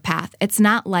particular path. It's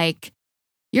not like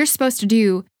you're supposed to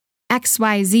do X,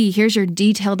 Y, Z. Here's your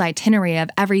detailed itinerary of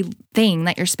everything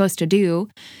that you're supposed to do.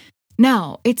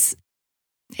 No, it's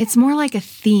more like a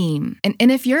theme.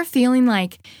 And if you're feeling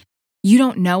like you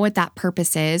don't know what that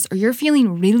purpose is, or you're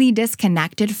feeling really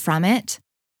disconnected from it,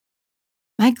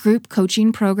 my group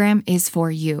coaching program is for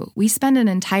you. We spend an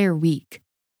entire week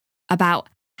about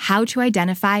how to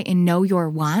identify and know your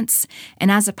wants.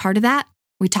 And as a part of that,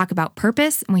 we talk about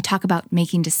purpose and we talk about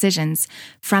making decisions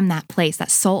from that place,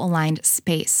 that soul-aligned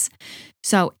space.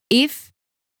 So if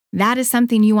that is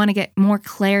something you want to get more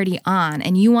clarity on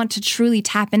and you want to truly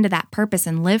tap into that purpose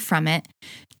and live from it,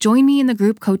 join me in the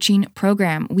group coaching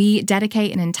program. We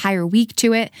dedicate an entire week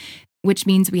to it, which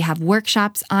means we have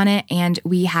workshops on it, and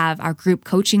we have our group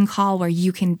coaching call where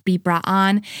you can be brought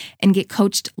on and get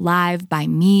coached live by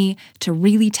me to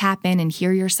really tap in and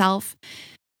hear yourself.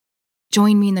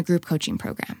 Join me in the group coaching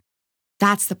program.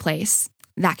 That's the place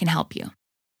that can help you.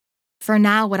 For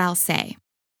now, what I'll say,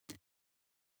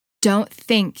 don't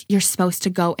think you're supposed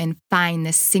to go and find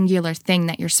this singular thing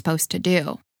that you're supposed to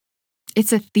do.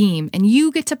 It's a theme, and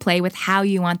you get to play with how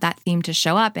you want that theme to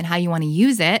show up and how you want to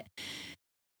use it.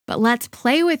 But let's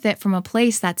play with it from a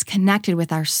place that's connected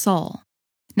with our soul,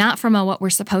 not from a what we're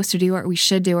supposed to do or what we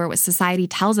should do or what society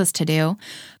tells us to do,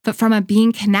 but from a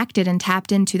being connected and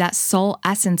tapped into that soul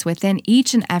essence within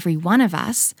each and every one of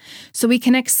us so we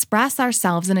can express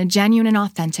ourselves in a genuine and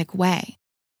authentic way.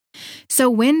 So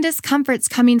when discomfort's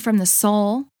coming from the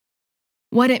soul,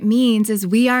 what it means is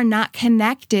we are not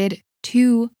connected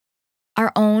to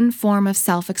our own form of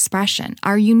self-expression,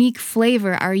 our unique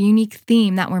flavor, our unique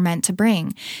theme that we're meant to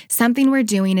bring. Something we're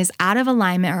doing is out of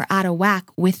alignment or out of whack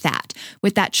with that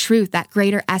truth, that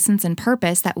greater essence and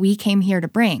purpose that we came here to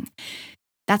bring.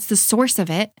 That's the source of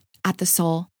it at the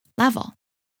soul level.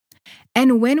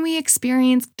 And when we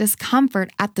experience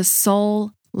discomfort at the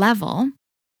soul level,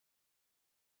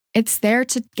 it's there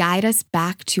to guide us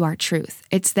back to our truth.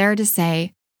 It's there to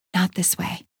say, not this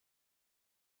way.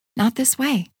 Not this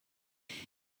way.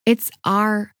 It's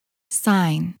our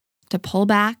sign to pull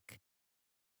back,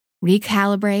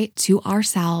 recalibrate to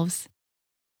ourselves,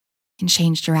 and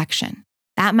change direction.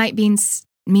 That might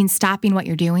mean stopping what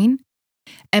you're doing.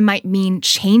 It might mean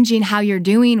changing how you're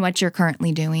doing what you're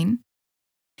currently doing.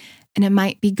 And it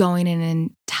might be going in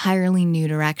an entirely new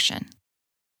direction.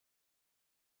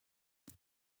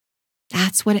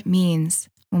 That's what it means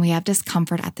when we have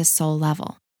discomfort at the soul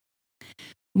level.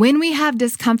 When we have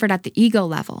discomfort at the ego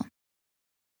level,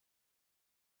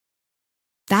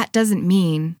 that doesn't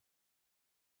mean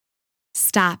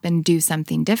stop and do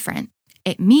something different.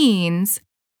 It means,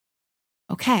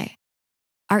 okay,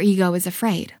 our ego is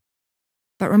afraid.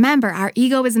 But remember, our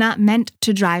ego is not meant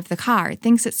to drive the car. It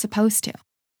thinks it's supposed to,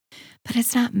 but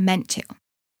it's not meant to.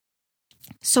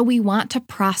 So we want to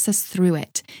process through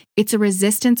it. It's a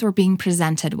resistance we're being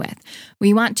presented with.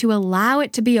 We want to allow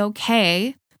it to be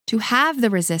okay to have the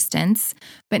resistance,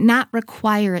 but not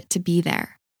require it to be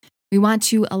there. We want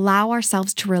to allow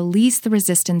ourselves to release the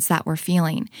resistance that we're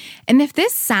feeling. And if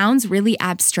this sounds really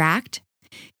abstract,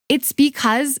 it's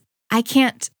because I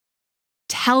can't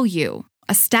tell you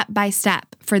a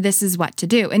step-by-step for this is what to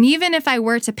do. And even if I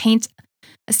were to paint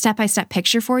a step-by-step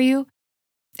picture for you,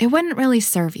 it wouldn't really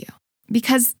serve you.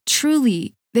 Because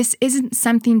truly, this isn't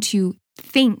something to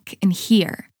think and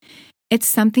hear. It's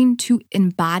something to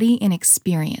embody and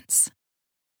experience.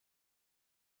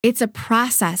 It's a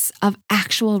process of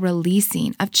actual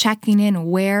releasing, of checking in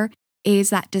where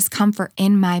is that discomfort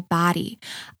in my body,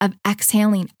 of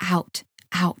exhaling out,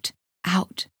 out,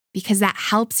 out, because that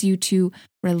helps you to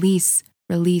release,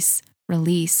 release,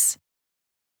 release.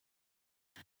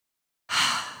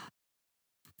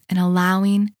 And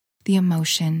allowing the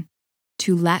emotion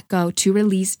to let go, to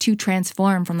release, to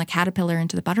transform from the caterpillar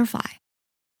into the butterfly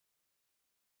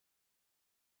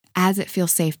as it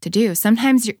feels safe to do.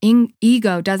 Sometimes your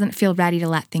ego doesn't feel ready to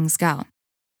let things go.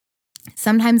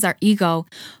 Sometimes our ego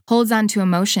holds on to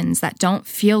emotions that don't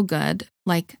feel good,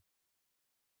 like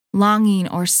longing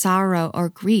or sorrow or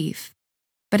grief,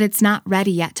 but it's not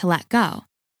ready yet to let go.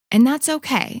 And that's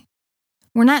okay.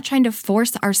 We're not trying to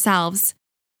force ourselves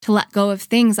to let go of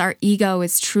things our ego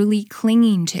is truly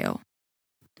clinging to.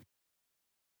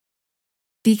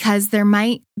 Because there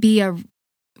might be a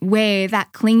way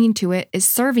that clinging to it is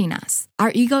serving us.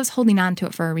 Our ego is holding on to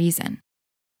it for a reason.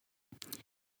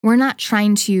 We're not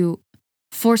trying to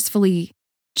forcefully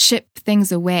chip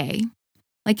things away.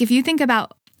 Like if you think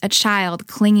about a child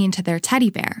clinging to their teddy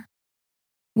bear,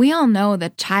 we all know the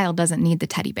child doesn't need the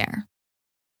teddy bear,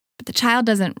 but the child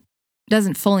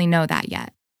doesn't fully know that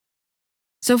yet.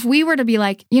 So if we were to be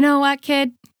like, you know what,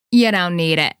 kid, you don't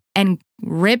need it, and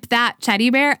rip that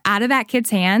teddy bear out of that kid's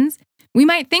hands, we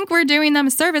might think we're doing them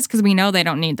a service because we know they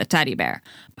don't need the teddy bear.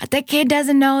 But the kid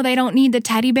doesn't know they don't need the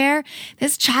teddy bear.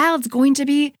 This child's going to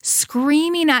be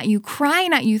screaming at you,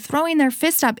 crying at you, throwing their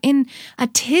fist up in a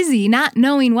tizzy, not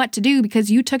knowing what to do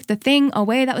because you took the thing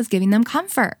away that was giving them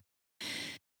comfort.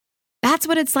 That's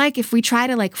what it's like if we try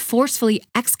to forcefully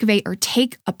excavate or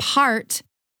take apart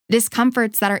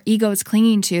discomforts that our ego is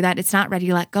clinging to that it's not ready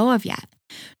to let go of yet.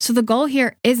 So the goal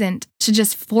here isn't to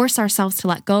just force ourselves to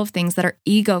let go of things that our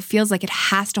ego feels like it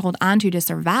has to hold on to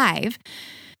survive.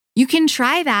 You can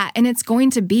try that and it's going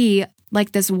to be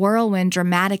like this whirlwind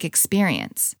dramatic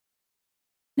experience.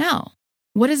 No.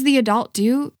 What does the adult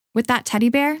do with that teddy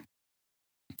bear?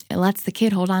 It lets the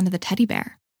kid hold on to the teddy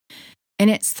bear. And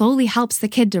it slowly helps the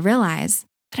kid to realize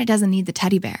that it doesn't need the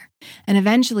teddy bear. And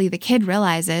eventually the kid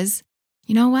realizes,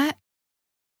 you know what?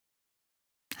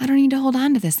 I don't need to hold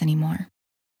on to this anymore.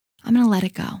 I'm going to let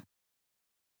it go.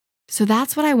 So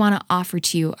that's what I want to offer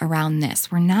to you around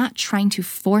this. We're not trying to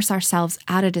force ourselves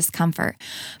out of discomfort,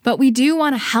 but we do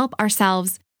want to help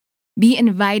ourselves be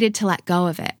invited to let go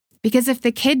of it. Because if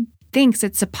the kid thinks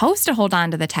it's supposed to hold on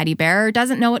to the teddy bear or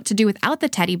doesn't know what to do without the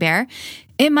teddy bear,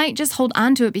 it might just hold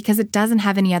on to it because it doesn't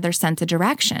have any other sense of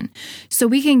direction. So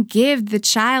we can give the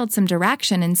child some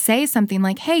direction and say something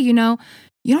like, hey, you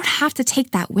don't have to take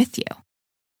that with you.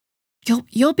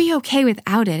 You'll be okay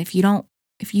without it. If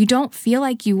you don't feel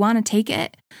like you want to take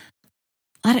it,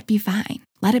 let it be fine.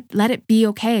 Let it be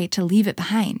okay to leave it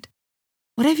behind.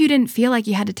 What if you didn't feel like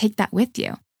you had to take that with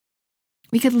you?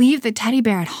 We could leave the teddy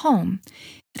bear at home.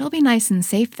 It'll be nice and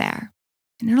safe there.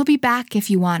 And it'll be back if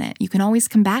you want it. You can always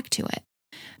come back to it.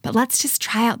 But let's just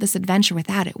try out this adventure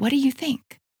without it. What do you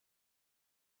think?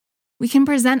 We can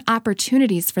present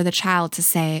opportunities for the child to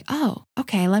say, oh,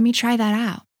 okay, let me try that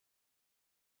out.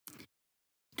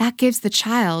 That gives the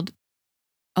child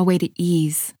a way to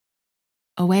ease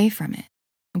away from it.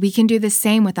 We can do the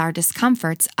same with our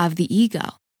discomforts of the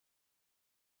ego.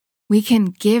 we can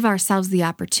give ourselves the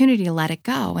opportunity to let it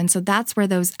go. And so that's where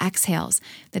those exhales,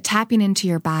 the tapping into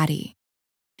your body,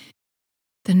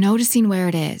 the noticing where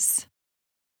it is,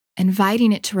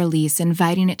 inviting it to release,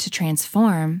 inviting it to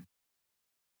transform,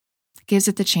 gives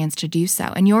it the chance to do so.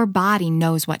 And your body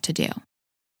knows what to do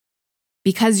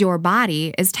because your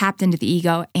body is tapped into the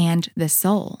ego and the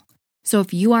soul. So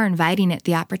if you are inviting it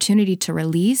the opportunity to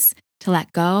release, to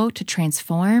let go, to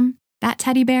transform that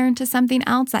teddy bear into something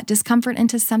else, that discomfort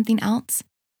into something else,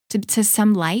 to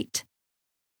some light,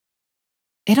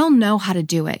 it'll know how to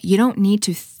do it. You don't need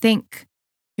to think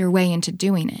your way into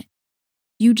doing it.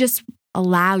 You just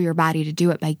allow your body to do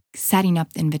it by setting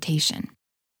up the invitation.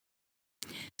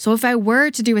 So if I were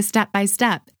to do a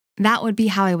step-by-step, that would be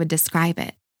how I would describe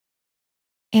it.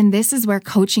 And this is where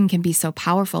coaching can be so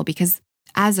powerful, because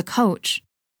as a coach,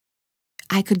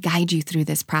 I could guide you through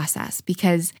this process,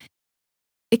 because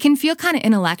it can feel kind of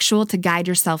intellectual to guide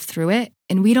yourself through it.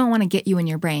 And we don't want to get you in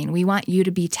your brain. We want you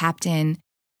to be tapped in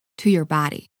to your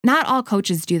body. Not all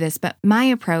coaches do this, but my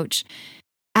approach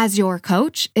as your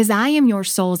coach is I am your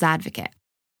soul's advocate.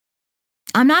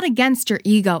 I'm not against your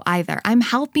ego either. I'm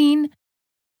helping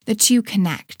the two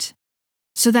connect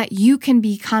so that you can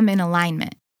become in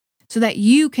alignment, so that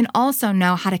you can also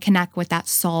know how to connect with that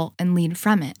soul and lead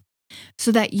from it, so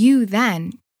that you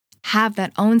then have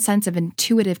that own sense of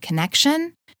intuitive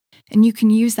connection, and you can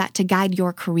use that to guide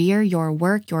your career, your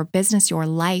work, your business, your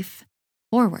life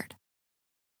forward.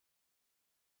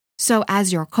 So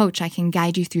as your coach, I can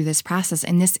guide you through this process,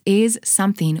 and this is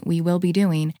something we will be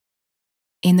doing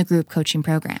in the group coaching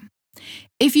program.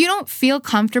 If you don't feel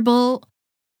comfortable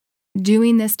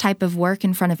doing this type of work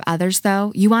in front of others,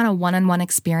 though, you want a one-on-one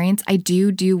experience, I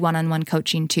do one-on-one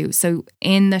coaching too. So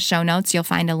in the show notes, you'll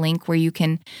find a link where you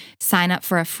can sign up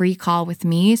for a free call with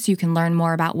me so you can learn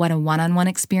more about what a one-on-one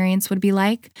experience would be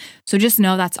like. So just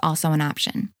know that's also an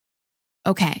option.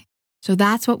 Okay, so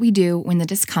that's what we do when the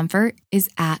discomfort is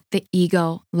at the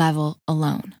ego level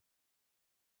alone.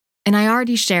 And I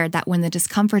already shared that when the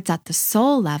discomfort's at the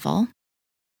soul level,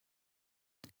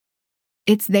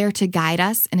 it's there to guide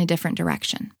us in a different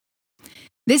direction.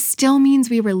 This still means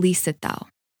we release it, though.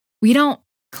 We don't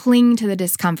cling to the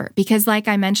discomfort because, like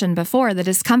I mentioned before, the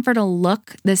discomfort will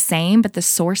look the same, but the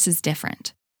source is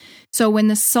different. So when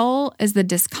the soul is the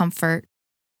discomfort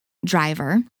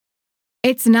driver,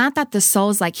 it's not that the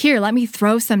soul's like, here, let me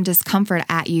throw some discomfort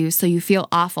at you so you feel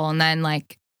awful and then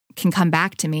can come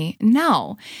back to me.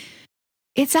 No,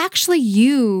 it's actually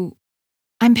you.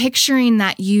 I'm picturing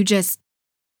that you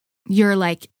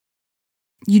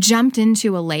jumped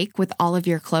into a lake with all of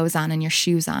your clothes on and your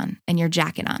shoes on and your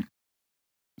jacket on.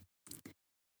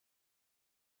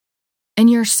 And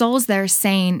your soul's there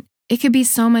saying, it could be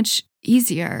so much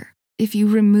easier if you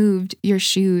removed your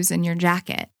shoes and your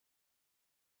jacket.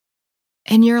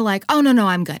 And you're like, oh, no,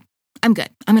 I'm good. I'm going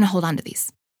to hold on to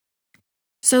these.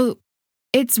 So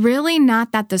it's really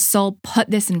not that the soul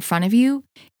put this in front of you.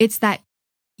 It's that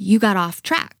you got off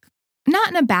track. Not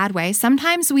in a bad way.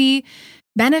 Sometimes we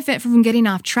benefit from getting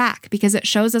off track because it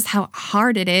shows us how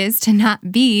hard it is to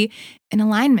not be in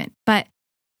alignment. But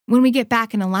when we get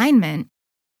back in alignment,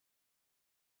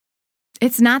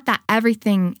 it's not that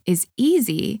everything is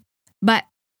easy, but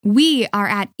we are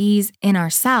at ease in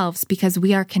ourselves because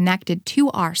we are connected to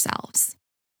ourselves.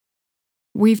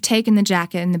 We've taken the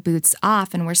jacket and the boots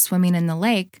off and we're swimming in the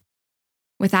lake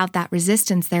without that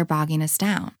resistance there bogging us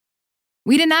down.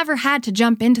 We'd never had to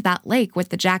jump into that lake with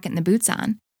the jacket and the boots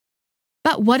on.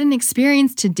 But what an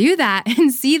experience to do that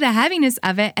and see the heaviness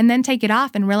of it and then take it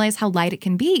off and realize how light it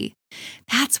can be.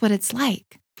 That's what it's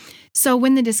like. So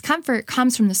when the discomfort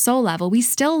comes from the soul level, we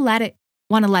still want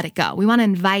to let it go. We want to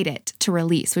invite it to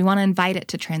release. We want to invite it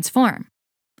to transform.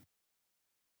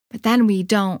 But then we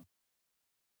don't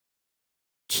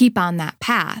keep on that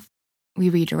path.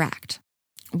 We redirect.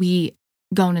 We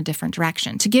go in a different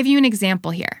direction. To give you an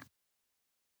example here,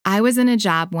 I was in a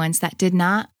job once that did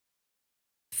not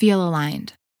feel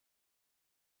aligned,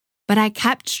 but I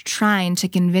kept trying to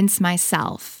convince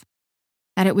myself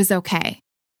that it was okay,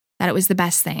 that it was the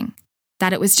best thing,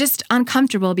 that it was just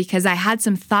uncomfortable because I had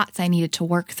some thoughts I needed to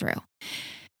work through.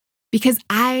 Because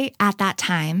I, at that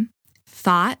time,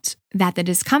 thought that the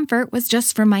discomfort was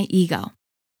just from my ego.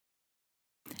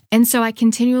 And so I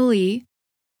continually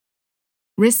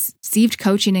received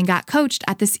coaching and got coached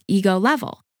at this ego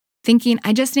level, thinking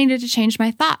I just needed to change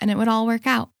my thought and it would all work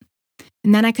out.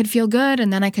 And then I could feel good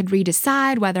and then I could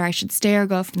redecide whether I should stay or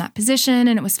go from that position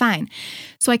and it was fine.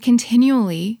 So I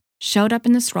continually showed up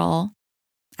in this role,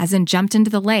 as in jumped into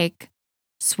the lake,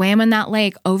 swam in that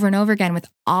lake over and over again with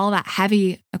all that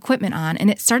heavy equipment on.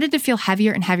 And it started to feel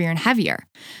heavier and heavier and heavier,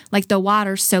 like the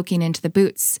water soaking into the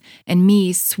boots and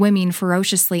me swimming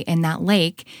ferociously in that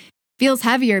lake feels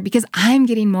heavier because I'm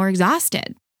getting more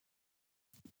exhausted.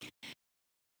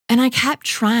 And I kept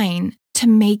trying to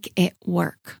make it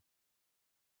work.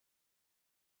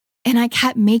 And I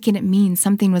kept making it mean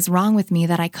something was wrong with me,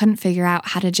 that I couldn't figure out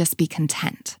how to just be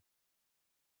content.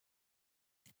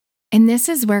 And this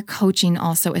is where coaching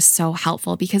also is so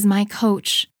helpful, because my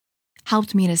coach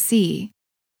helped me to see,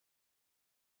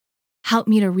 helped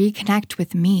me to reconnect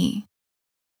with me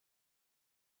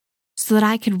so that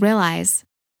I could realize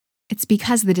it's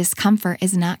because the discomfort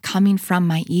is not coming from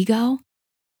my ego,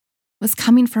 it was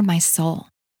coming from my soul.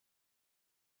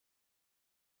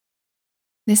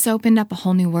 This opened up a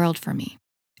whole new world for me.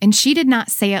 And she did not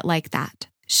say it like that.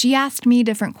 She asked me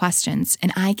different questions,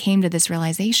 and I came to this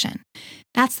realization.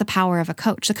 That's the power of a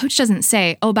coach. The coach doesn't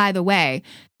say, oh, by the way,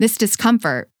 this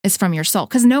discomfort is from your soul,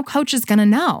 because no coach is going to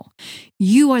know.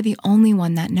 You are the only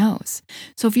one that knows.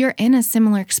 So if you're in a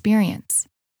similar experience,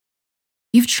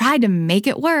 you've tried to make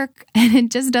it work and it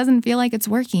just doesn't feel like it's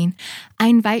working, I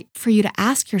invite for you to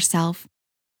ask yourself,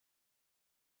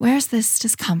 where's this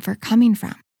discomfort coming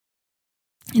from?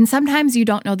 And sometimes you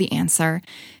don't know the answer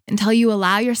until you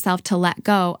allow yourself to let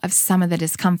go of some of the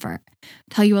discomfort,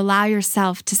 until you allow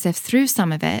yourself to sift through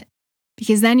some of it,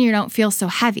 because then you don't feel so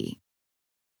heavy.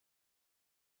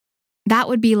 That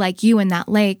would be like you in that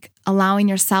lake, allowing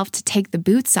yourself to take the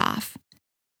boots off.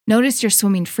 Notice you're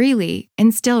swimming freely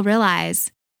and still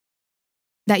realize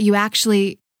that you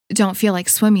actually don't feel like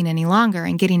swimming any longer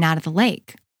and getting out of the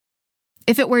lake.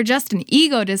 If it were just an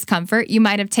ego discomfort, you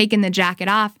might have taken the jacket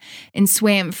off and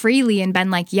swam freely and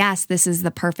been like, yes, this is the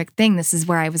perfect thing. This is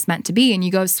where I was meant to be. And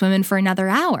you go swimming for another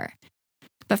hour.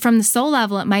 But from the soul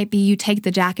level, it might be you take the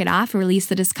jacket off, release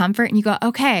the discomfort, and you go,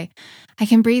 okay, I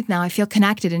can breathe now. I feel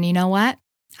connected. And you know what?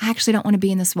 I actually don't want to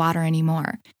be in this water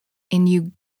anymore. And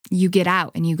you get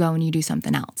out and you go and you do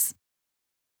something else.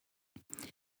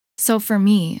 So for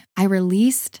me, I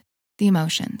released the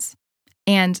emotions.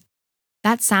 And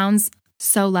that sounds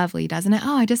so lovely, doesn't it?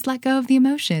 Oh, I just let go of the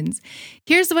emotions.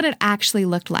 Here's what it actually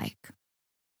looked like.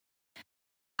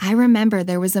 I remember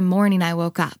there was a morning I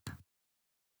woke up.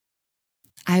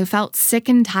 I felt sick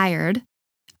and tired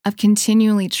of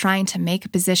continually trying to make a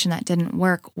position that didn't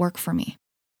work for me.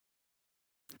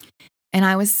 And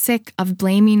I was sick of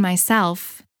blaming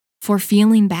myself for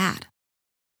feeling bad.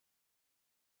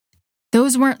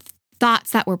 Those weren't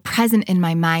thoughts that were present in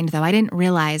my mind, though. I didn't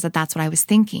realize that that's what I was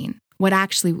thinking. What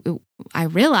actually I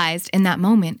realized in that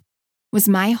moment was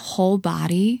my whole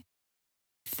body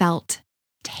felt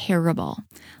terrible.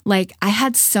 Like I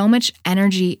had so much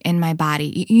energy in my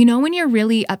body. You know when you're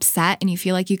really upset and you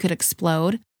feel like you could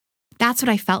explode? That's what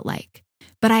I felt like.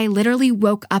 But I literally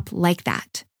woke up like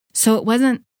that. So it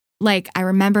wasn't like I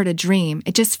remembered a dream.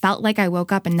 It just felt like I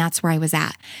woke up and that's where I was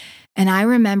at. And I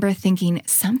remember thinking,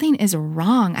 something is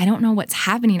wrong. I don't know what's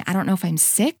happening. I don't know if I'm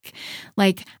sick.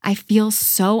 Like, I feel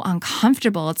so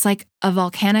uncomfortable. It's like a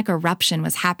volcanic eruption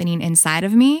was happening inside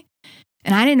of me,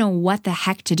 and I didn't know what the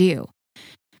heck to do.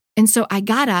 And so I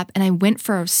got up and I went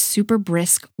for a super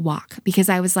brisk walk because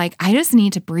I was like, I just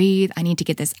need to breathe. I need to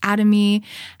get this out of me.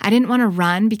 I didn't want to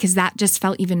run because that just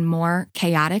felt even more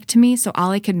chaotic to me. So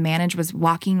all I could manage was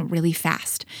walking really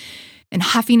fast and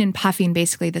huffing and puffing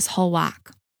basically this whole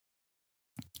walk.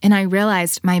 And I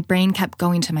realized my brain kept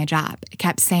going to my job. It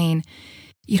kept saying,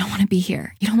 you don't want to be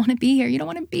here. You don't want to be here. You don't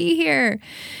want to be here.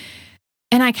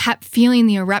 And I kept feeling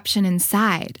the eruption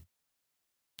inside.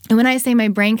 And when I say my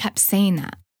brain kept saying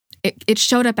that, it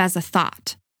showed up as a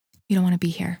thought. You don't want to be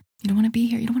here. You don't want to be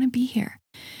here. You don't want to be here.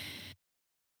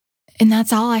 And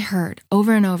that's all I heard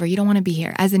over and over. You don't want to be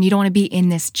here. As in, you don't want to be in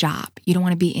this job. You don't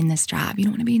want to be in this job. You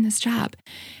don't want to be in this job.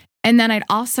 And then I'd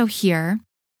also hear,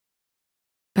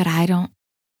 but I don't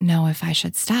know if I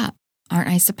should stop. Aren't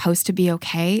I supposed to be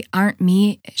okay?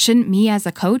 Shouldn't me as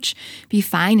a coach be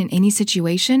fine in any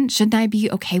situation? Shouldn't I be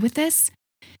okay with this?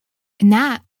 And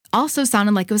that also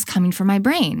sounded like it was coming from my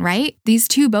brain, right? These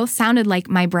two both sounded like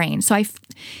my brain. So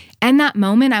in that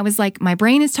moment, I was like, my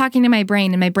brain is talking to my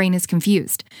brain and my brain is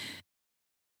confused.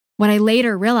 What I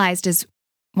later realized is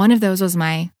one of those was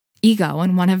my ego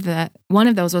and one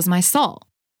of those was my soul.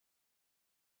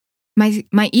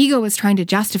 My ego was trying to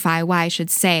justify why I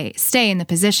should stay in the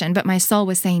position, but my soul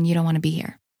was saying, you don't want to be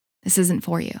here. This isn't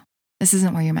for you. This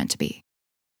isn't where you're meant to be.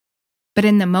 But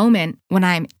in the moment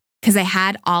because I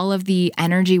had all of the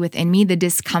energy within me, the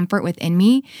discomfort within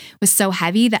me was so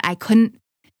heavy that I couldn't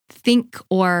think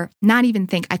or not even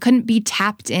think. I couldn't be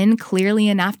tapped in clearly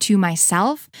enough to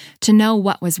myself to know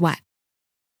what was what.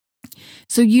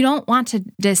 So you don't want to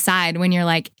decide when you're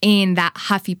like in that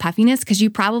huffy puffiness because you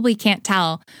probably can't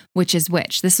tell which is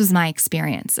which. This was my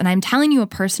experience. And I'm telling you a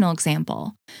personal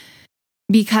example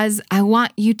because I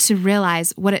want you to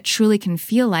realize what it truly can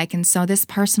feel like. And so this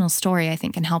personal story, I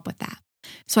think, can help with that.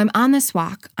 So I'm on this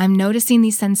walk. I'm noticing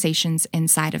these sensations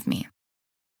inside of me.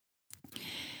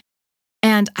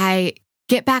 And I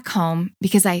get back home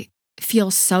because I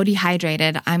feel so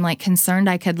dehydrated. I'm like concerned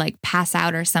I could like pass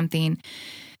out or something.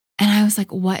 And I was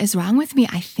like, what is wrong with me?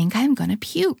 I think I'm going to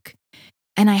puke.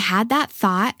 And I had that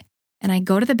thought and I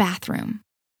go to the bathroom.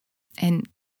 And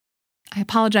I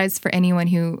apologize for anyone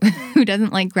who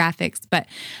doesn't like graphics, but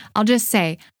I'll just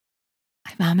say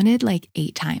I vomited like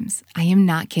 8 times. I am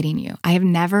not kidding you. I have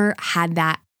never had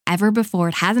that ever before.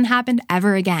 It hasn't happened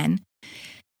ever again.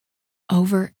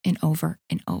 Over and over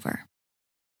and over.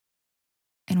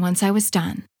 And once I was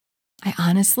done, I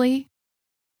honestly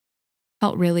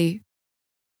felt really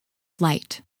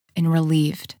light and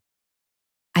relieved.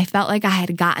 I felt like I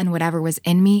had gotten whatever was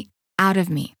in me out of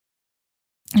me.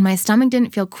 And my stomach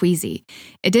didn't feel queasy.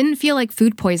 It didn't feel like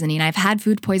food poisoning. I've had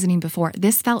food poisoning before.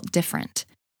 This felt different.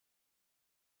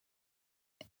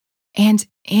 And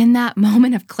in that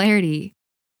moment of clarity,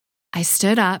 I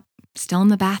stood up, still in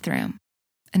the bathroom,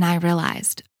 and I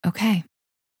realized, okay,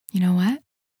 you know what?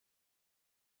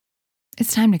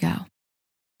 It's time to go.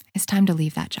 It's time to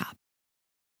leave that job.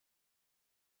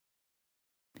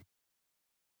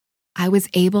 I was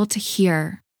able to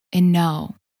hear and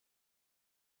know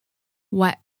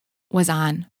what was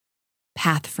on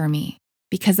path for me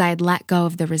because I had let go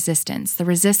of the resistance. The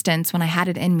resistance, when I had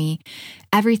it in me,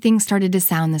 everything started to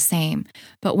sound the same.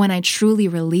 But when I truly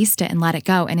released it and let it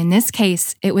go, and in this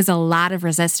case, it was a lot of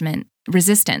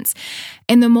resistance.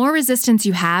 And the more resistance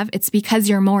you have, it's because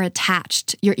you're more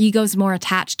attached. Your ego's more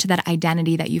attached to that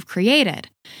identity that you've created.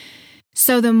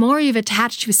 So the more you've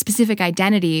attached to a specific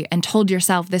identity and told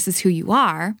yourself this is who you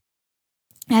are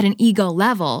at an ego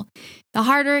level, the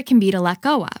harder it can be to let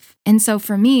go of. And so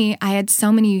for me, I had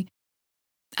so many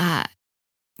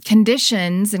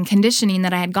conditions and conditioning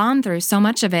that I had gone through, so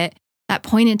much of it that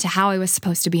pointed to how I was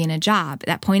supposed to be in a job,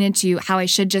 that pointed to how I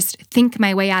should just think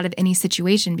my way out of any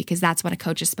situation because that's what a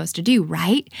coach is supposed to do,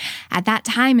 right? At that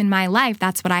time in my life,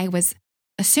 that's what I was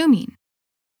assuming.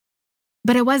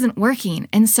 But it wasn't working.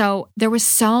 And so there was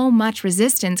so much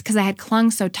resistance because I had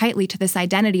clung so tightly to this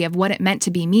identity of what it meant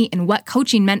to be me and what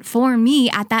coaching meant for me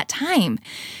at that time,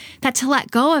 that to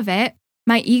let go of it,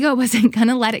 my ego wasn't going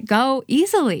to let it go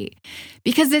easily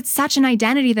because it's such an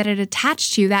identity that it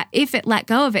attached to that if it let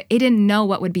go of it, it didn't know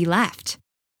what would be left.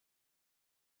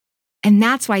 And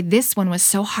that's why this one was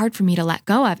so hard for me to let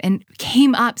go of and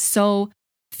came up so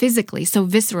physically, so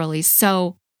viscerally,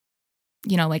 so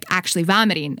like actually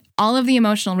vomiting. All of the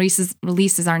emotional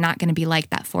releases are not going to be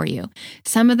like that for you.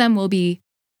 Some of them will be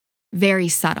very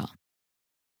subtle.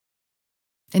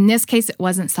 In this case, it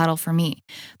wasn't subtle for me.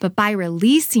 But by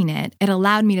releasing it, it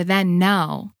allowed me to then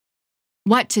know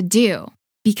what to do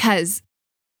because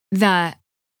the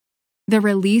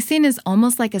releasing is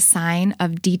almost like a sign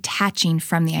of detaching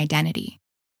from the identity.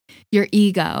 Your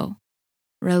ego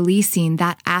releasing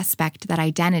that aspect, that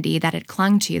identity that it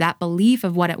clung to, that belief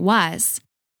of what it was,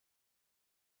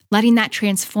 letting that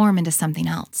transform into something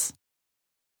else,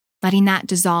 letting that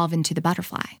dissolve into the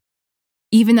butterfly,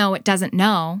 even though it doesn't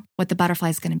know what the butterfly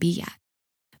is going to be yet.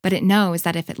 But it knows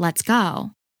that if it lets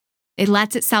go, it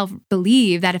lets itself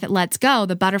believe that if it lets go,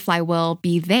 the butterfly will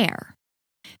be there.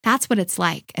 That's what it's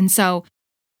like. And so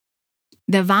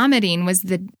the vomiting was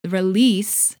the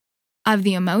release of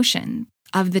the emotion,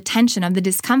 of the tension, of the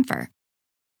discomfort,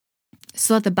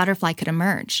 so that the butterfly could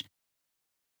emerge,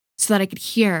 so that I could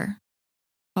hear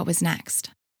what was next.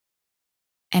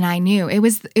 And I knew it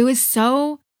was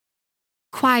so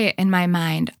quiet in my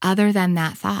mind other than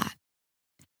that thought.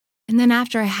 And then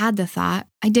after I had the thought,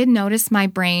 I did notice my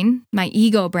brain, my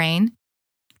ego brain,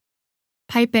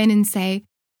 pipe in and say,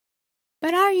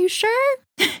 "But are you sure?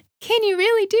 Can you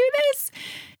really do this?"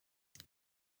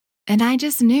 And I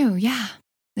just knew, yeah,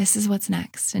 this is what's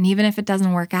next. And even if it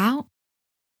doesn't work out,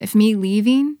 if me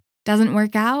leaving doesn't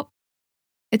work out,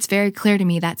 it's very clear to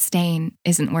me that staying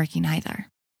isn't working either.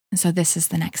 And so this is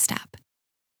the next step.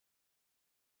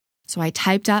 So I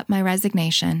typed up my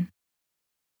resignation.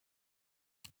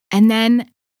 And then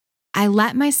I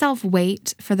let myself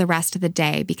wait for the rest of the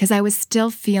day because I was still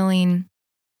feeling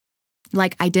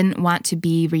like I didn't want to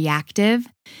be reactive.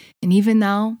 And even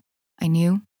though I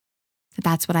knew that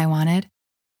that's what I wanted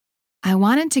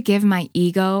to give my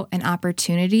ego an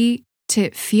opportunity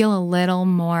to feel a little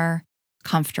more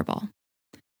comfortable.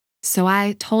 So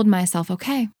I told myself,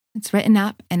 okay, it's written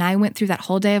up. And I went through that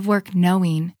whole day of work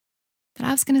knowing that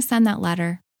I was going to send that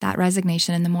letter, that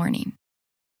resignation in the morning.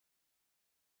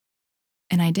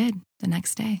 And I did the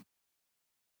next day.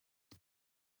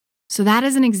 So that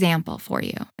is an example for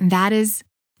you. And that is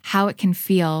how it can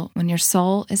feel when your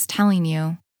soul is telling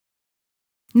you,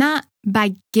 not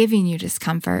by giving you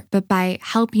discomfort, but by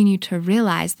helping you to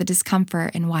realize the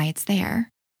discomfort and why it's there,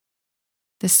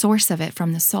 the source of it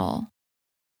from the soul,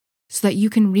 so that you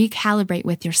can recalibrate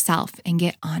with yourself and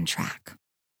get on track.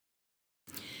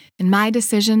 And my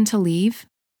decision to leave,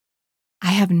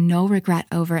 I have no regret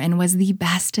over and was the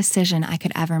best decision I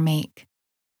could ever make.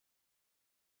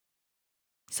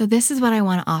 So this is what I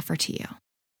want to offer to you.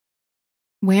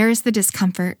 Where is the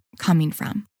discomfort coming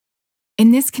from?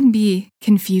 And this can be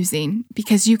confusing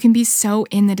because you can be so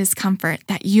in the discomfort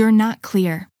that you're not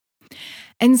clear.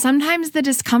 And sometimes the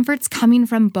discomfort's coming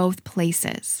from both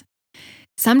places.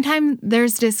 Sometimes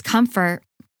there's discomfort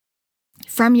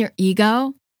from your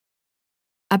ego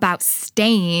about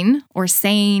staying or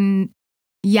saying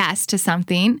yes to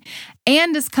something,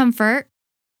 and discomfort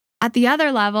at the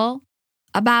other level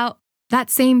about that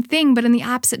same thing, but in the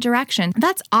opposite direction.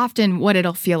 That's often what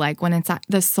it'll feel like when it's at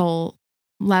the soul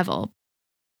level.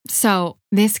 So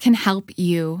this can help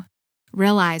you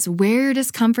realize where your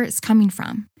discomfort is coming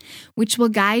from, which will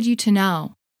guide you to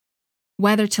know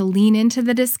whether to lean into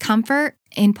the discomfort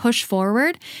and push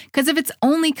forward. Because if it's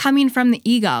only coming from the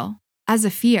ego as a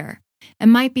fear, it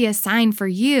might be a sign for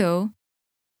you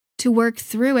to work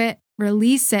through it,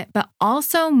 release it, but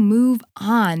also move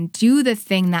on. Do the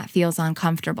thing that feels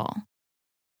uncomfortable.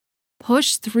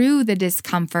 Push through the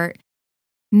discomfort,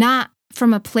 not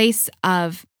from a place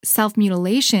of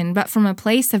self-mutilation, but from a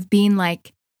place of being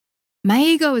like, my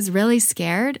ego is really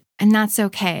scared, and that's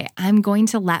okay. I'm going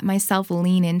to let myself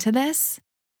lean into this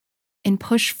and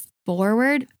push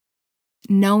forward,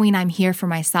 knowing I'm here for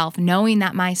myself, knowing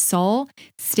that my soul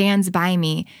stands by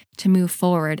me to move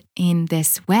forward in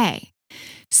this way.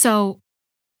 So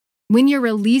when you're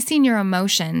releasing your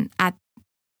emotion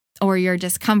or your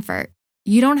discomfort,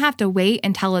 you don't have to wait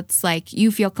until it's like you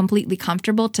feel completely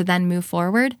comfortable to then move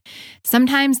forward.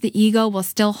 Sometimes the ego will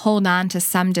still hold on to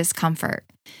some discomfort,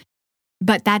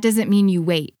 but that doesn't mean you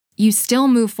wait. You still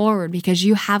move forward because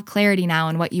you have clarity now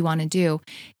on what you want to do,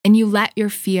 and you let your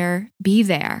fear be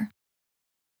there,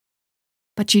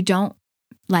 but you don't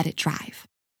let it drive.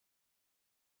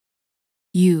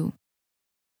 Your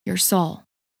soul,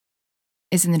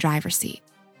 is in the driver's seat.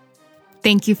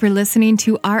 Thank you for listening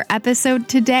to our episode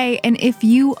today. And if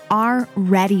you are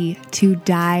ready to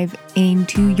dive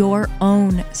into your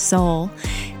own soul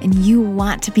and you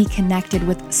want to be connected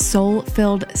with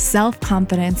soul-filled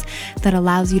self-confidence that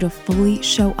allows you to fully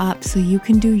show up so you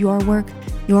can do your work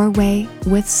your way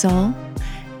with soul,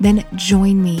 then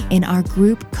join me in our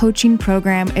group coaching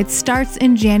program. It starts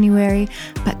in January,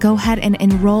 but go ahead and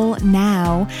enroll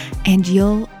now and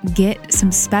you'll get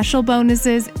some special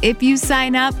bonuses. If you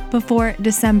sign up before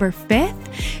December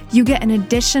 5th, you get an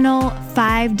additional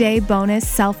 5-day bonus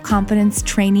self-confidence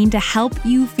training to help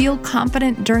you feel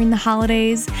confident during the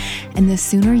holidays. And the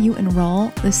sooner you enroll,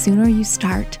 the sooner you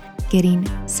start getting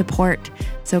support.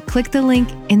 So click the link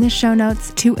in the show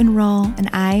notes to enroll, and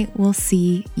I will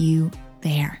see you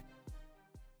there.